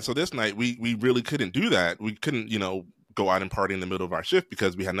 So, yeah, so this night we really couldn't do that. We couldn't, go out and party in the middle of our shift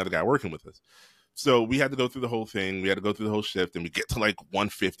because we had another guy working with us. So we had to go through the whole thing. We had to go through the whole shift, and we get to like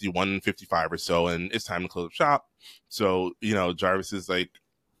 1:50, 1:55 or so, and it's time to close up shop. So, Jarvis is like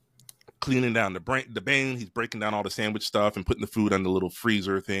cleaning down the bane. He's breaking down all the sandwich stuff and putting the food on the little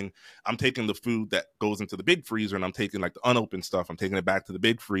freezer thing. I'm taking the food that goes into the big freezer, and I'm taking like the unopened stuff. I'm taking it back to the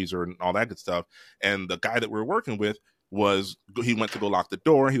big freezer and all that good stuff. And the guy that we were working with he went to go lock the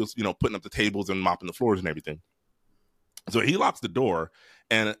door. He was, putting up the tables and mopping the floors and everything. So he locks the door,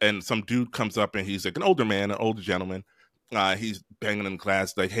 and some dude comes up, and he's like an older gentleman. He's banging in the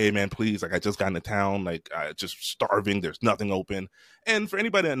glass, like, "Hey man, please, like I just got into town, like just starving. There's nothing open." And for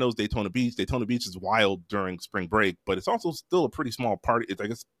anybody that knows Daytona Beach is wild during spring break, but it's also still a pretty small party. It's like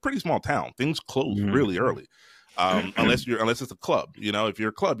it's a pretty small town. Things close really early, unless it's a club. If you're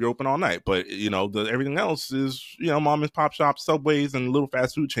a club, you're open all night. But everything else is mom and pop shops, Subways, and little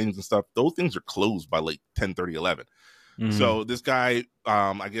fast food chains and stuff. Those things are closed by like 10:30, 11. So this guy,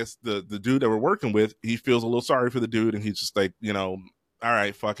 I guess the dude that we're working with, he feels a little sorry for the dude, and he's just like, all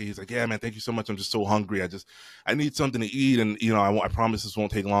right, fuck it. He's like, "Yeah, man, thank you so much. I'm just so hungry. I need something to eat, and I promise this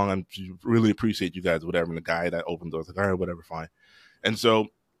won't take long. I really appreciate you guys, whatever." And the guy that opened the door was like, "All right, whatever, fine." And so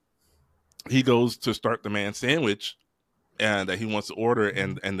he goes to start the man's sandwich, and that he wants to order,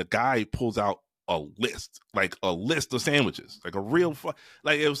 and the guy pulls out a list of sandwiches, like a real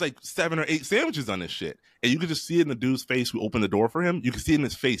it was like 7 or 8 sandwiches on this shit, and you could just see it in the dude's face who opened the door for him. You could see it in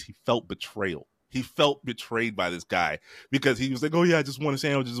his face. He felt betrayal. He felt betrayed by this guy because he was like, "Oh yeah, I just want a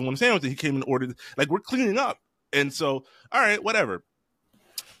sandwich, And he came and ordered, like, we're cleaning up, and so all right, whatever.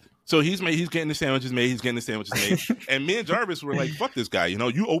 So he's getting the sandwiches made. And me and Jarvis were like, "Fuck this guy.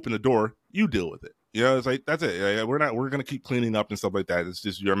 You open the door, you deal with it. It's like that's it. We're gonna keep cleaning up and stuff like that. It's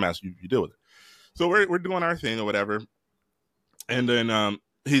just your mess. You deal with it." So we're doing our thing or whatever, and then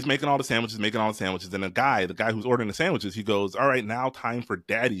he's making all the sandwiches, and the guy who's ordering the sandwiches, he goes, "All right, now time for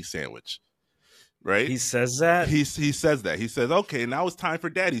Daddy's sandwich." Right? He says that? He says that. He says, "Okay, now it's time for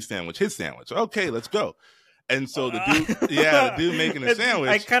Daddy's sandwich, his sandwich. Okay, let's go." And so the dude making the sandwich.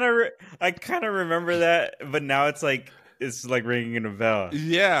 I kind of remember that, but now it's like ringing a bell.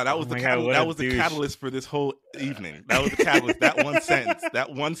 Yeah, that was the catalyst for this whole evening. That was the catalyst. That one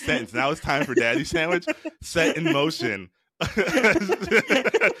sentence. Now it's time for Daddy's sandwich. Set in motion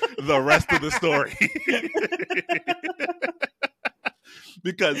the rest of the story.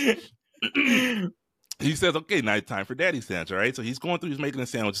 Because he says, okay, now it's time for daddy sandwich, all right? So he's going through, he's making a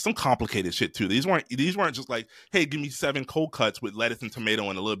sandwich, some complicated shit too. These weren't just like, hey, give me 7 cold cuts with lettuce and tomato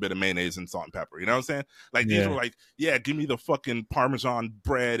and a little bit of mayonnaise and salt and pepper. You know what I'm saying? Like these were like, yeah, give me the fucking Parmesan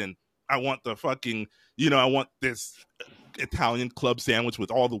bread and I want the fucking, I want this Italian club sandwich with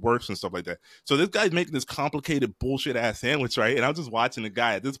all the works and stuff like that. So this guy's making this complicated bullshit ass sandwich, right? And I'm just watching the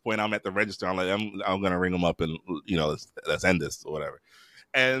guy. At this point, I'm at the register. I'm like, I'm gonna ring him up and let's end this or whatever.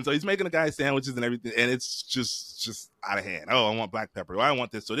 And so he's making the guy sandwiches and everything, and it's just out of hand. Oh, I want black pepper. Oh, I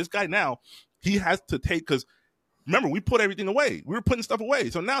want this. So this guy now, he has to take, because remember, we put everything away. We were putting stuff away.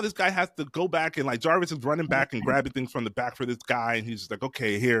 So now this guy has to go back, and like Jarvis is running back and grabbing things from the back for this guy. And he's just like,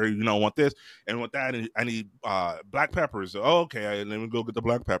 okay, here, I want this and want that. And I need black peppers. Oh, okay. And then we go get the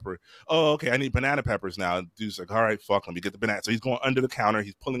black pepper. Oh, okay. I need banana peppers now. And dude's like, all right, fuck, let me get the banana. So he's going under the counter.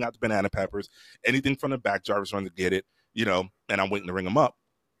 He's pulling out the banana peppers. Anything from the back, Jarvis runs to get it, and I'm waiting to ring him up.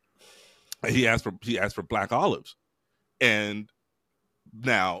 And he asked for black olives. And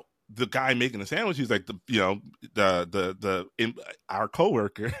now, the guy making the sandwich, he's like, our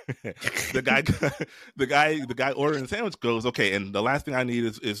coworker, the guy ordering the sandwich goes, okay, and the last thing I need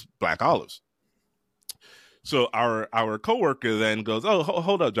is black olives. So our coworker then goes, oh,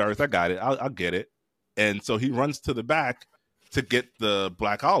 hold up, Jarvis, I got it, I'll get it. And so he runs to the back to get the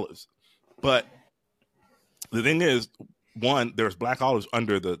black olives. But the thing is, one, there's black olives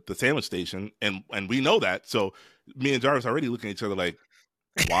under the sandwich station, and we know that. So me and Jarvis are already looking at each other like,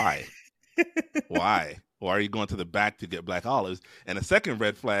 why? Why are you going to the back to get black olives? And the second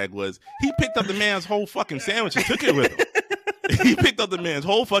red flag was he picked up the man's whole fucking sandwich and took it with him. He picked up the man's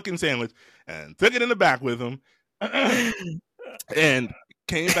whole fucking sandwich and took it in the back with him and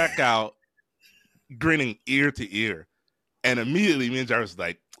came back out grinning ear to ear. And immediately me and Jarvis was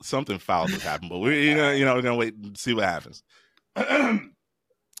like, something foul has happened, but we're gonna wait and see what happens.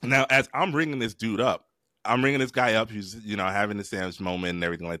 Now, as I'm ringing this dude up, I'm ringing this guy up who's, having the sandwich moment and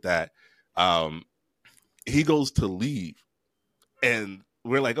everything like that. He goes to leave, and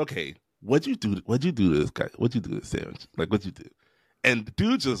we're like, okay, what'd you do to this guy? What'd you do to this sandwich? Like, what'd you do? And the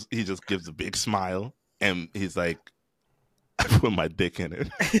dude just gives a big smile, and he's like, I put my dick in it.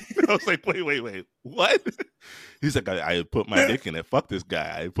 I was like, wait, what? He's like, I put my dick in it. Fuck this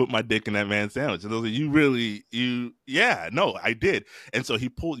guy. I put my dick in that man's sandwich. And I was like, yeah, no, I did. And so he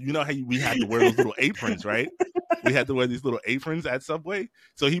pulled, how we had to wear those little aprons, right? We had to wear these little aprons at Subway.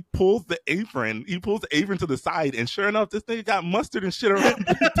 So he pulls the apron to the side, and sure enough, this nigga got mustard and shit around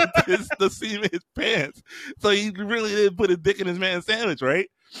the seam of his pants. So he really did put his dick in his man's sandwich, right?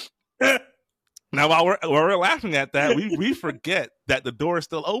 Now, while we're laughing at that, we forget that the door is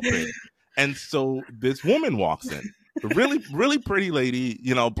still open. And so this woman walks in, a really, really pretty lady,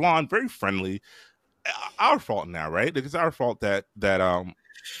 blonde, very friendly. Our fault now, right? It's our fault that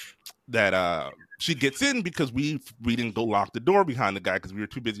she gets in because we didn't go lock the door behind the guy because we were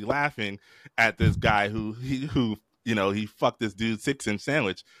too busy laughing at this guy who he fucked this dude's 6-inch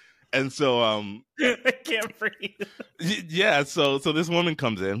sandwich. And so I can't breathe. Yeah, so this woman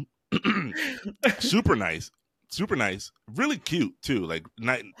comes in. super nice, really cute too. Like,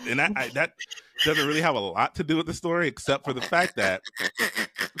 that doesn't really have a lot to do with the story, except for the fact that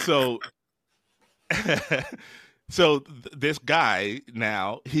this guy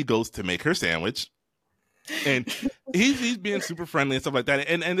now, he goes to make her sandwich, and he's being super friendly and stuff like that.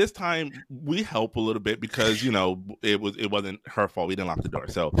 And this time we help a little bit because it wasn't her fault. We didn't lock the door,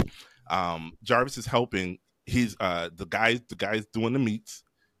 so Jarvis is helping. He's the guy's doing the meats.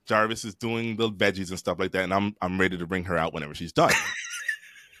 Jarvis is doing the veggies and stuff like that, and I'm ready to bring her out whenever she's done.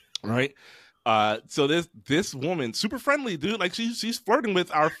 Right? So this woman, super friendly, dude. Like she's flirting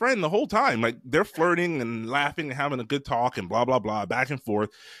with our friend the whole time. Like they're flirting and laughing and having a good talk and blah blah blah, back and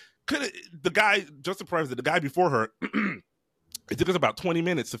forth. The guy, just surprised that the guy before her, it took us about 20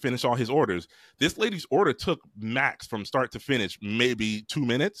 minutes to finish all his orders. This lady's order took max from start to finish maybe 2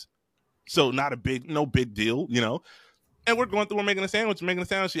 minutes. So no big deal, And we're going through, we're making a sandwich.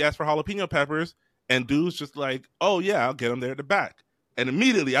 She asked for jalapeno peppers, and dude's just like, oh, yeah, I'll get them there at the back. And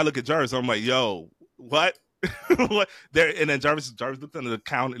immediately I look at Jarvis, I'm like, yo, what? What? There? And then Jarvis looks under the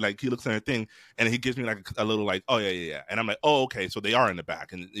counter, like he looks at her thing, and he gives me like a little like, oh, yeah. And I'm like, oh, okay, so they are in the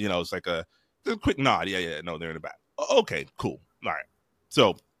back. And, it's like a quick nod. Yeah, no, they're in the back. Okay, cool. All right.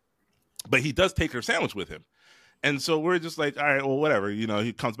 So, but he does take her sandwich with him. And so we're just like, all right, well, whatever.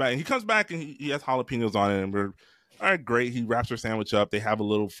 He comes back and he has jalapenos on it, and we're, all right, great. He wraps her sandwich up. They have a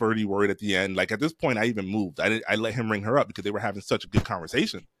little flirty word at the end. Like at this point, I even moved. I let him ring her up because they were having such a good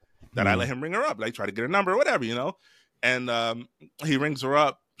conversation that I let him ring her up, like try to get her number or whatever, And he rings her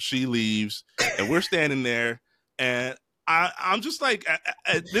up. She leaves, and we're standing there. And I'm just like,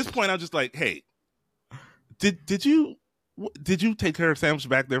 at this point, I'm just like, hey, did you take her sandwich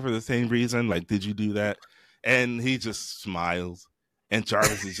back there for the same reason? Like, did you do that? And he just smiles, and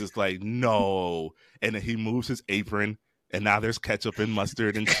Jarvis is just like, no. And then he moves his apron, and now there's ketchup and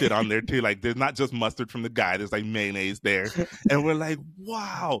mustard and shit on there too. Like, there's not just mustard from the guy, there's like mayonnaise there. And we're like,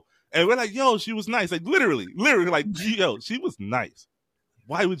 wow. And we're like, yo, she was nice. Like, literally, like, yo, she was nice.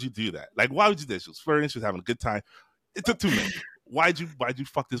 Why would you do that? Like, why would you do that? She was flirting, she was having a good time. It took 2 minutes. Why'd you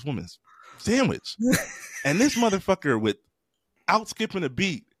fuck this woman's sandwich? And this motherfucker, without skipping a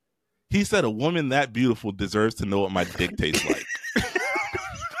beat, he said, a woman that beautiful deserves to know what my dick tastes like.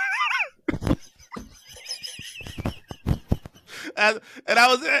 and that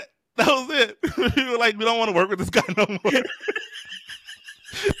was it. That was it. We were like, we don't want to work with this guy no more.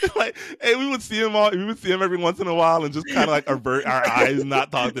 Like, hey, we would see him every once in a while and just kind of like avert our eyes,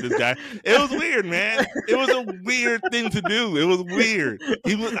 not talk to this guy. It was weird, man. It was a weird thing to do. It was weird.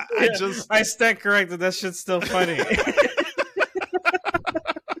 I stand corrected. That shit's still funny.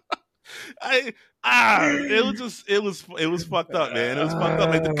 It was fucked up, man. It was fucked up.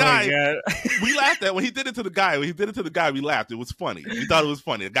 Like, the guy, we laughed at when he did it to the guy. When he did it to the guy, we laughed. It was funny. We thought it was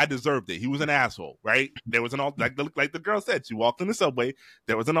funny. The guy deserved it. He was an asshole, right? There was like the girl said. She walked in the subway.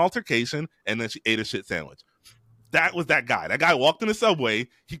 There was an altercation, and then she ate a shit sandwich. That was that guy. That guy walked in the subway.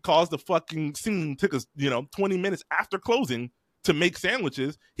 He caused the fucking scene. Took us, 20 minutes after closing to make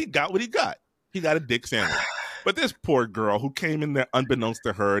sandwiches. He got what he got. He got a dick sandwich. But this poor girl who came in there unbeknownst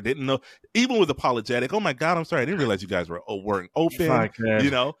to her, didn't know, even was apologetic. Oh my God, I'm sorry. I didn't realize you guys weren't open,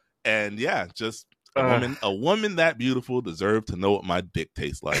 And yeah, just a woman that beautiful deserved to know what my dick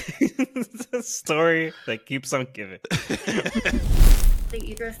tastes like. It's a story that keeps on giving. The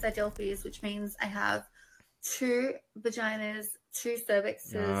uterus didelphys, which means I have 2 vaginas, 2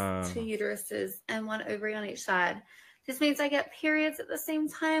 cervixes, 2 uteruses, and 1 ovary on each side. This means I get periods at the same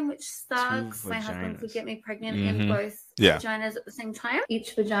time, which sucks. My husband could get me pregnant in both vaginas at the same time.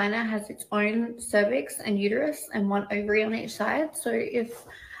 Each vagina has its own cervix and uterus and 1 ovary on each side. So if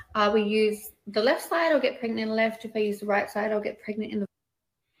we use the left side, I'll get pregnant in the left. If I use the right side, I'll get pregnant in the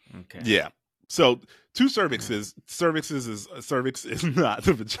Okay. Yeah. So 2 cervixes. Cervix is not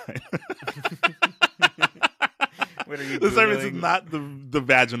the vagina. The cervix is not the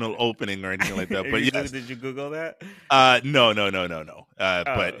vaginal opening or anything like that. But yes. Did you Google that? No.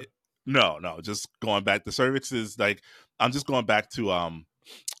 But no. Just going back. The cervix is like, I'm just going back to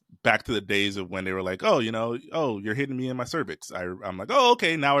the days of when they were like, you're hitting me in my cervix. I'm like, oh,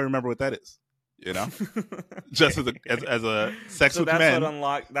 okay, now I remember what that is. Just as a sex with men.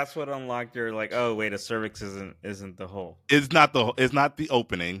 That's what unlocked your, like, oh wait, a cervix isn't the hole. It's not the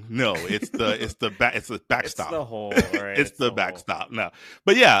opening. No, it's the backstop. It's the hole, right? It's the backstop. Hole. No,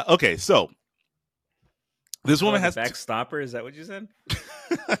 but yeah, okay. So this woman has backstopper. Is that what you said?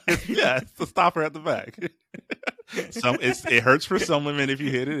 Yeah, it's the stopper at the back. It hurts for some women if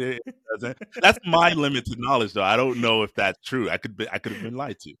you hit it. It doesn't. That's my limited knowledge, though. I don't know if that's true. I could have been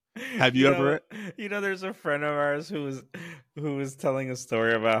lied to. Have you ever? There's a friend of ours who was telling a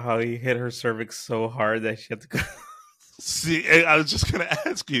story about how he hit her cervix so hard that she had to go. See, I was just gonna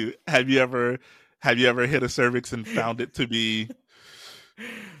ask you: Have you ever hit a cervix and found it to be?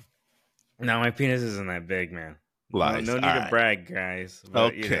 No, my penis isn't that big, man. Lies. No need to brag, guys.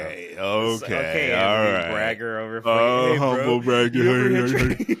 But, okay, all right. Bragger over. Oh, humble bragger.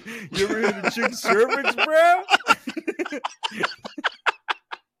 You ever hit a chick's cervix, bro?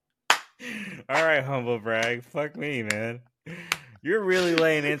 All right, humble brag. Fuck me, man. You're really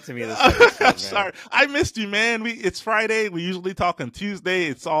laying into me this episode, man. Sorry, I missed you, man. It's Friday. We usually talk on Tuesday.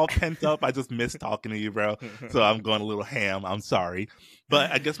 It's all pent up. I just missed talking to you, bro. So I'm going a little ham. I'm sorry.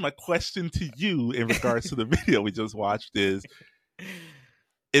 But I guess my question to you in regards to the video we just watched is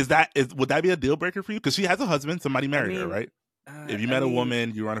would that be a deal breaker for you? Because she has a husband. Somebody married her, right? If you met a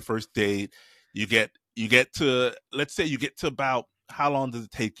woman, you're on a first date, you get to, let's say you get to about, how long does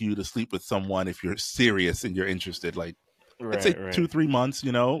it take you to sleep with someone if you're serious and you're interested? Like, let's say 2-3 months,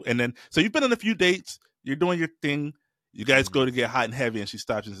 and then, so you've been on a few dates, you're doing your thing, you guys go to get hot and heavy, and she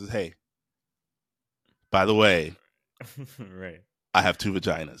stops and says, hey, by the way, right, I have 2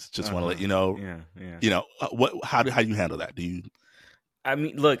 vaginas. Just want to let you know. Yeah. How do you handle that? Do you? I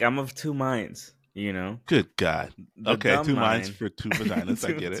mean, look, I'm of 2 minds. Good God. Okay, 2 minds for 2 vaginas.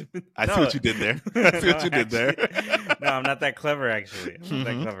 I get it. I see what you did there. No, I'm not that clever, actually. I'm not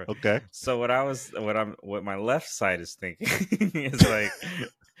that clever. Okay. So what my left side is thinking is like,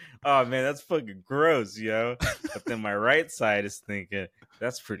 oh man, that's fucking gross, yo. But then my right side is thinking,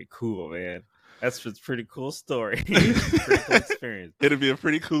 that's pretty cool, man. That's a pretty cool story. Pretty cool experience. It'll be a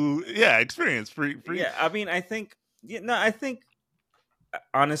pretty cool, experience. Free. Yeah, I mean, I think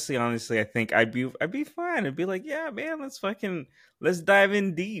honestly, I think I'd be fine. I'd be like, yeah, man, let's dive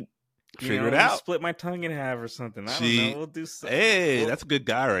in deep. Figure it out. Split my tongue in half or something. I don't know. We'll do something. That's a good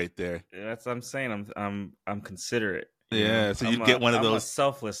guy right there. That's what I'm saying. I'm considerate. Yeah, so you get one of those. I'm a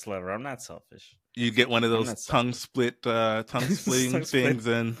selfless lover. I'm not selfish. You get one of those tongue splitting things,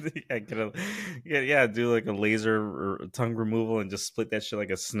 and do like a laser or tongue removal and just split that shit like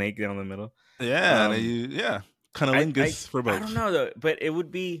a snake down the middle. Yeah, cunnilingus for both. I don't know though, but it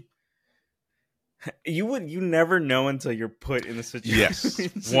would be. You never know until you're put in the situation. Yes,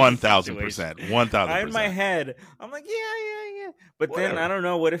 1,000%. 1,000%. In my head, I'm like, yeah. But whatever. Then I don't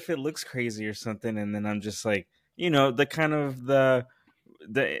know. What if it looks crazy or something? And then I'm just like, the kind of the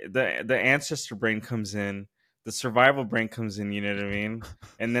ancestor brain comes in, the survival brain comes in. You know what I mean?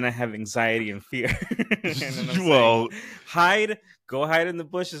 And then I have anxiety and fear. And then I'm saying, go hide in the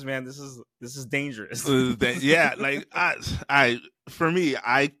bushes, man. This is dangerous. Yeah, like for me,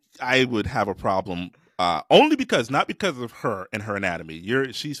 I would have a problem only not because of her and her anatomy.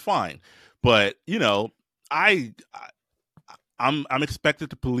 She's fine, but I'm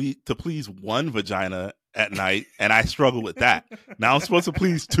expected to please one vagina at night, and I struggle with that. Now I'm supposed to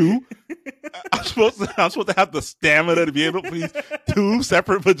please two. I'm supposed to have the stamina to be able to please two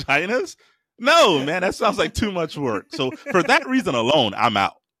separate vaginas. No, man, that sounds like too much work. So for that reason alone, I'm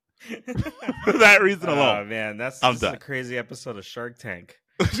out. For that reason alone, oh man, this is a crazy episode of Shark Tank.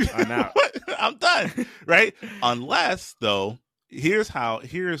 I'm out. I'm done. Right? Unless though, here's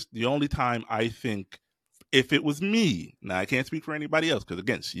the only time I think, if it was me, now I can't speak for anybody else because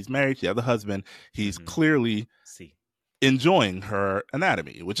again, she's married, she has a husband, he's clearly enjoying her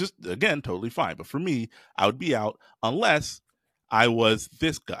anatomy, which is again totally fine. But for me, I would be out unless I was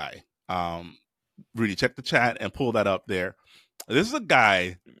this guy. Rudy, check the chat and pull that up there. This is a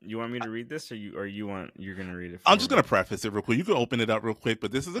guy. You want me to read this, or you're gonna read it? I'm just gonna preface it real quick. You can open it up real quick,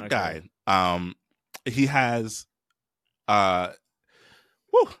 but this is a guy. He has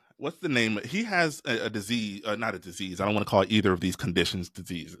what's the name? He has a disease, not a disease. I don't want to call either of these conditions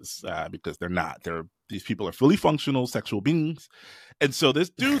diseases because they're not. These people are fully functional sexual beings, and so this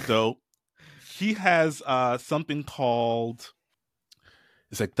dude though, he has something called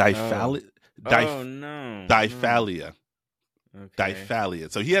it's like diphalia. Diphalia. Okay. Diphalia.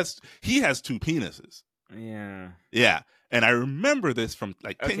 So he has two penises. Yeah. And I remember this from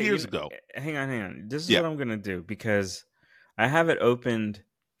like 10 years ago. Hang on. This is what I'm gonna do because I have it opened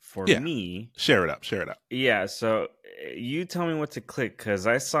for me. Share it up. Yeah. So you tell me what to click because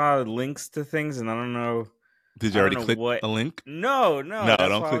I saw links to things and I don't know. Did you already click a link? No.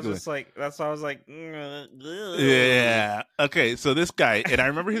 Don't click the link. That's why I was like, yeah. Okay, so this guy, and I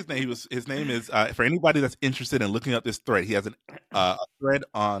remember his name. His name is for anybody that's interested in looking up this thread. He has a thread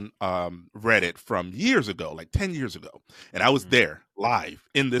on Reddit from years ago, like 10 years ago, and I was there live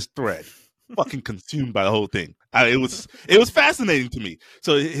in this thread, fucking consumed by the whole thing. It was fascinating to me.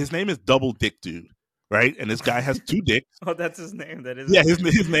 So his name is Double Dick Dude. Right, and this guy has two dicks. Oh, that's his name. That is. Yeah, his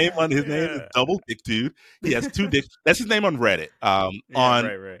name is Double Dick Dude. He has two dicks. That's his name on Reddit.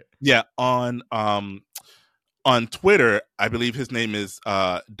 Right. Yeah, on Twitter, I believe his name is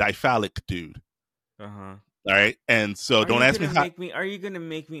Diphalic Dude. All right, and so don't ask me how. Are you gonna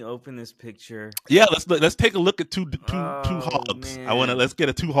make me open this picture? Yeah, let's take a look at two hogs. Man. Let's get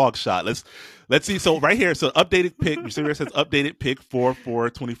a 2 hog shot. Let's see. So right here, so updated pic. You see where it says updated pic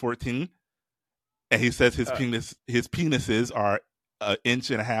 4/4/2014. And he says his penises are 1.5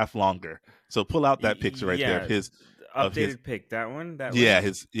 inches longer. So pull out that picture right there. His updated pic. That one.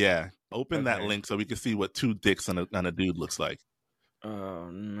 Open that link so we can see what two dicks on a dude looks like. Oh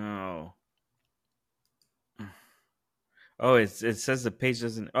no. Oh, it says the page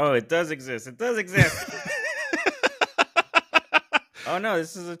doesn't. Oh, it does exist. Oh no,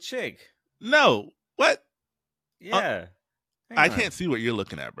 this is a chick. No, what? Yeah. I can't see what you're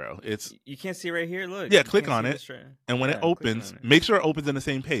looking at, bro. You can't see right here. Look. Yeah, click on it, and when it opens, make sure it opens in the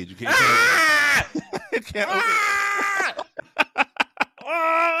same page. You can't. It can't open.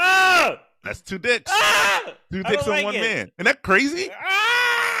 That's two dicks. Two dicks on one man. Isn't that crazy?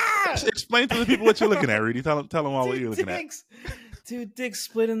 Explain to the people what you're looking at, Rudy. Tell them all what you're looking at. Two dicks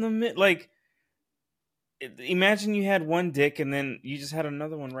split in the mid. Like, imagine you had one dick and then you just had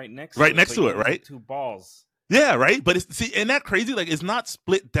another one right next to it, right? Two balls. Yeah, right. But isn't that crazy? Like, it's not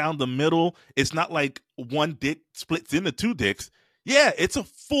split down the middle. It's not like one dick splits into two dicks. Yeah, it's a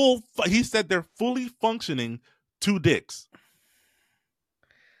full. He said they're fully functioning two dicks.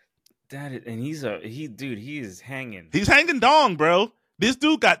 He is hanging. He's hanging dong, bro. This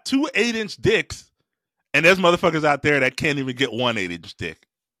dude got 2 8-inch dicks, and there's motherfuckers out there that can't even get 1 8-inch dick.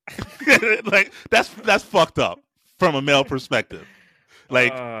 Like that's fucked up from a male perspective.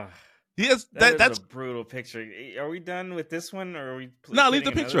 Like he has that's a brutal picture. Are we done with this one, or are we? No, leave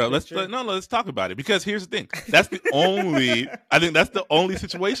the picture up. Let's talk about it, because here's the thing. That's the only. I think that's the only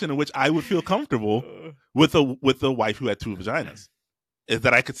situation in which I would feel comfortable with a wife who had two vaginas, is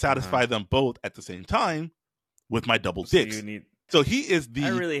that I could satisfy them both at the same time with my double dicks. So he is the. I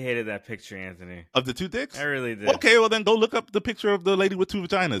really hated that picture, Anthony. Of the two dicks? I really did. Okay, well then go look up the picture of the lady with two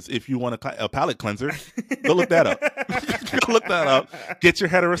vaginas if you want a palate cleanser. Go look that up. Go look that up. Get your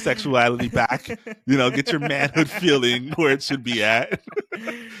heterosexuality back. Get your manhood feeling where it should be at.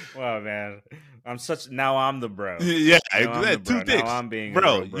 Wow, man. Now I'm the bro. Yeah, exactly. Two dicks. Now I'm being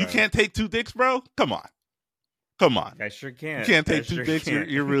bro. You can't take two dicks, bro? Come on. I sure can. You can't take two dicks.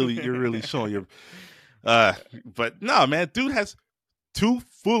 You're really showing your but no, man, dude has two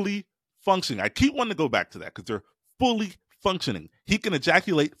fully functioning. I keep wanting to go back to that because they're fully functioning. He can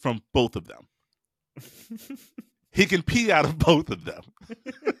ejaculate from both of them. He can pee out of both of them.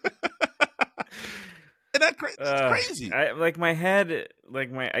 And that's crazy.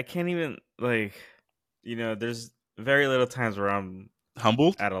 I can't even there's very little times where I'm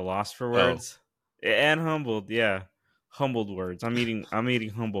humbled, at a loss for words, and humbled. Yeah, humbled words. I'm eating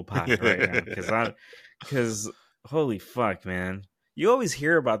humble pie right now because holy fuck, man. You always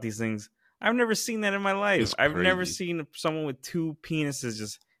hear about these things. I've never seen that in my life. I've never seen someone with two penises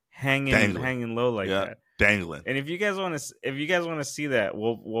just hanging low like that, dangling. And if you guys want to see that,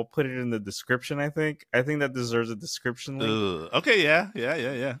 we'll put it in the description. I think that deserves a description link. Okay, yeah.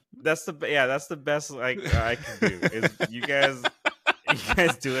 That's the best I can do. Is you guys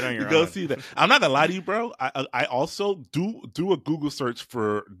do it on your own. Go see that. I'm not gonna lie to you, bro. I also do a Google search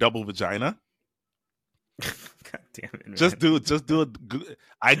for double vagina. God damn it, man. Just do it.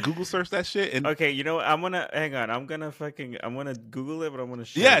 I Google search that shit. And okay, you know what? I'm gonna Google it, but I'm gonna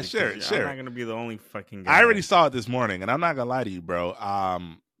share. Yeah, it sure. I'm not gonna be the only fucking guy. I already saw it this morning, and I'm not gonna lie to you, bro.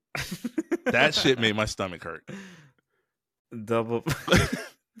 That shit made my stomach hurt. Double.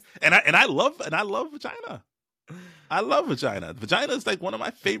 and I love vagina. I love vagina. Vagina is like one of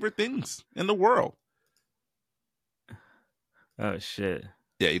my favorite things in the world. Oh shit.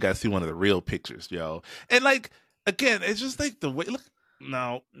 Yeah, you gotta see one of the real pictures, yo. And again, it's just like the way. Look,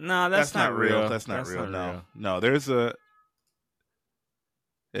 no, that's not real. That's not real. No. There's a.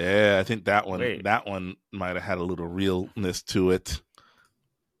 Yeah, I think that one. Wait. That one might have had a little realness to it.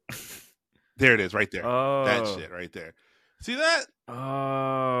 There it is, right there. Oh, that shit right there. See that?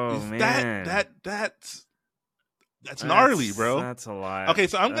 Oh man, that's gnarly, bro. That's a lie. Okay,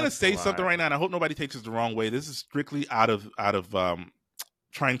 so I'm gonna say something right now, and I hope nobody takes this the wrong way. This is strictly out of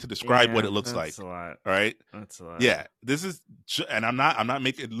trying to describe what it looks like. That's a lot. All right. That's a lot. Yeah, this is, and I'm not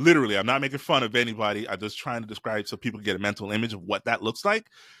making fun of anybody. I'm just trying to describe so people get a mental image of what that looks like.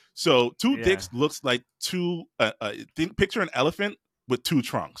 So two dicks looks like two. Picture an elephant with two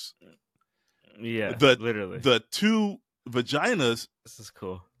trunks. Yeah, literally. The two vaginas. This is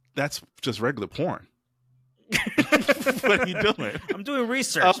cool. That's just regular porn. What are you doing? I'm doing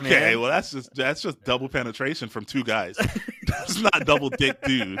research, man. Okay, well that's just double penetration from two guys. That's not double dick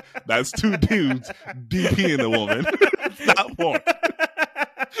dude. That's two dudes DP in a woman. It's not porn.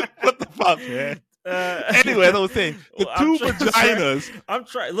 What the fuck, man? Anyway, I was saying the two vaginas. I'm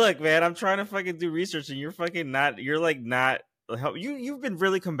trying. Look, man, I'm trying to fucking do research, and you're fucking not. You're like not. You've been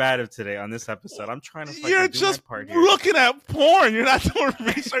really combative today on this episode. I'm trying to. You're do just my part here. looking at porn. You're not doing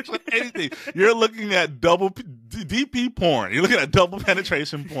research on anything. You're looking at DP porn. You're looking at double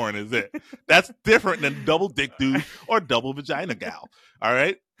penetration porn. Is it? That's different than double dick dude or double vagina gal. All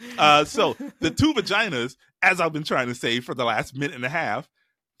right. So the two vaginas, as I've been trying to say for the last minute and a half,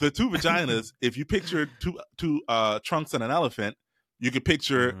 the two vaginas. If you picture two trunks and an elephant, you could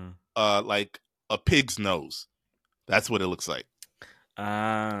picture like a pig's nose. That's what it looks like.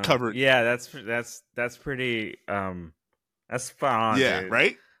 Covered. Yeah, that's pretty. That's spot on. Yeah, dude.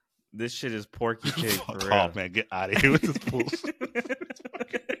 right. This shit is Porky Pig. For real. Oh man, get out of here with this bullshit.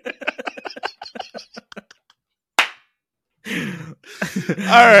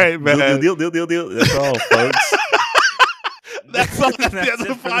 All right, man. Deal. That's all, folks. That's all. That's the end of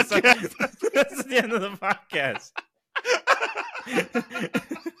the podcast. That's the end of the podcast.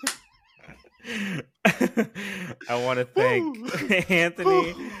 I want to thank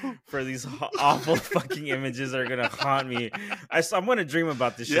Anthony for these awful fucking images that are gonna haunt me. I'm gonna dream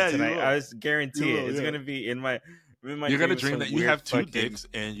about this shit tonight. I guarantee it. It's gonna be in my. You're gonna dream that you have two dicks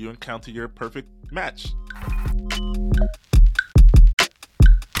and you encounter your perfect match.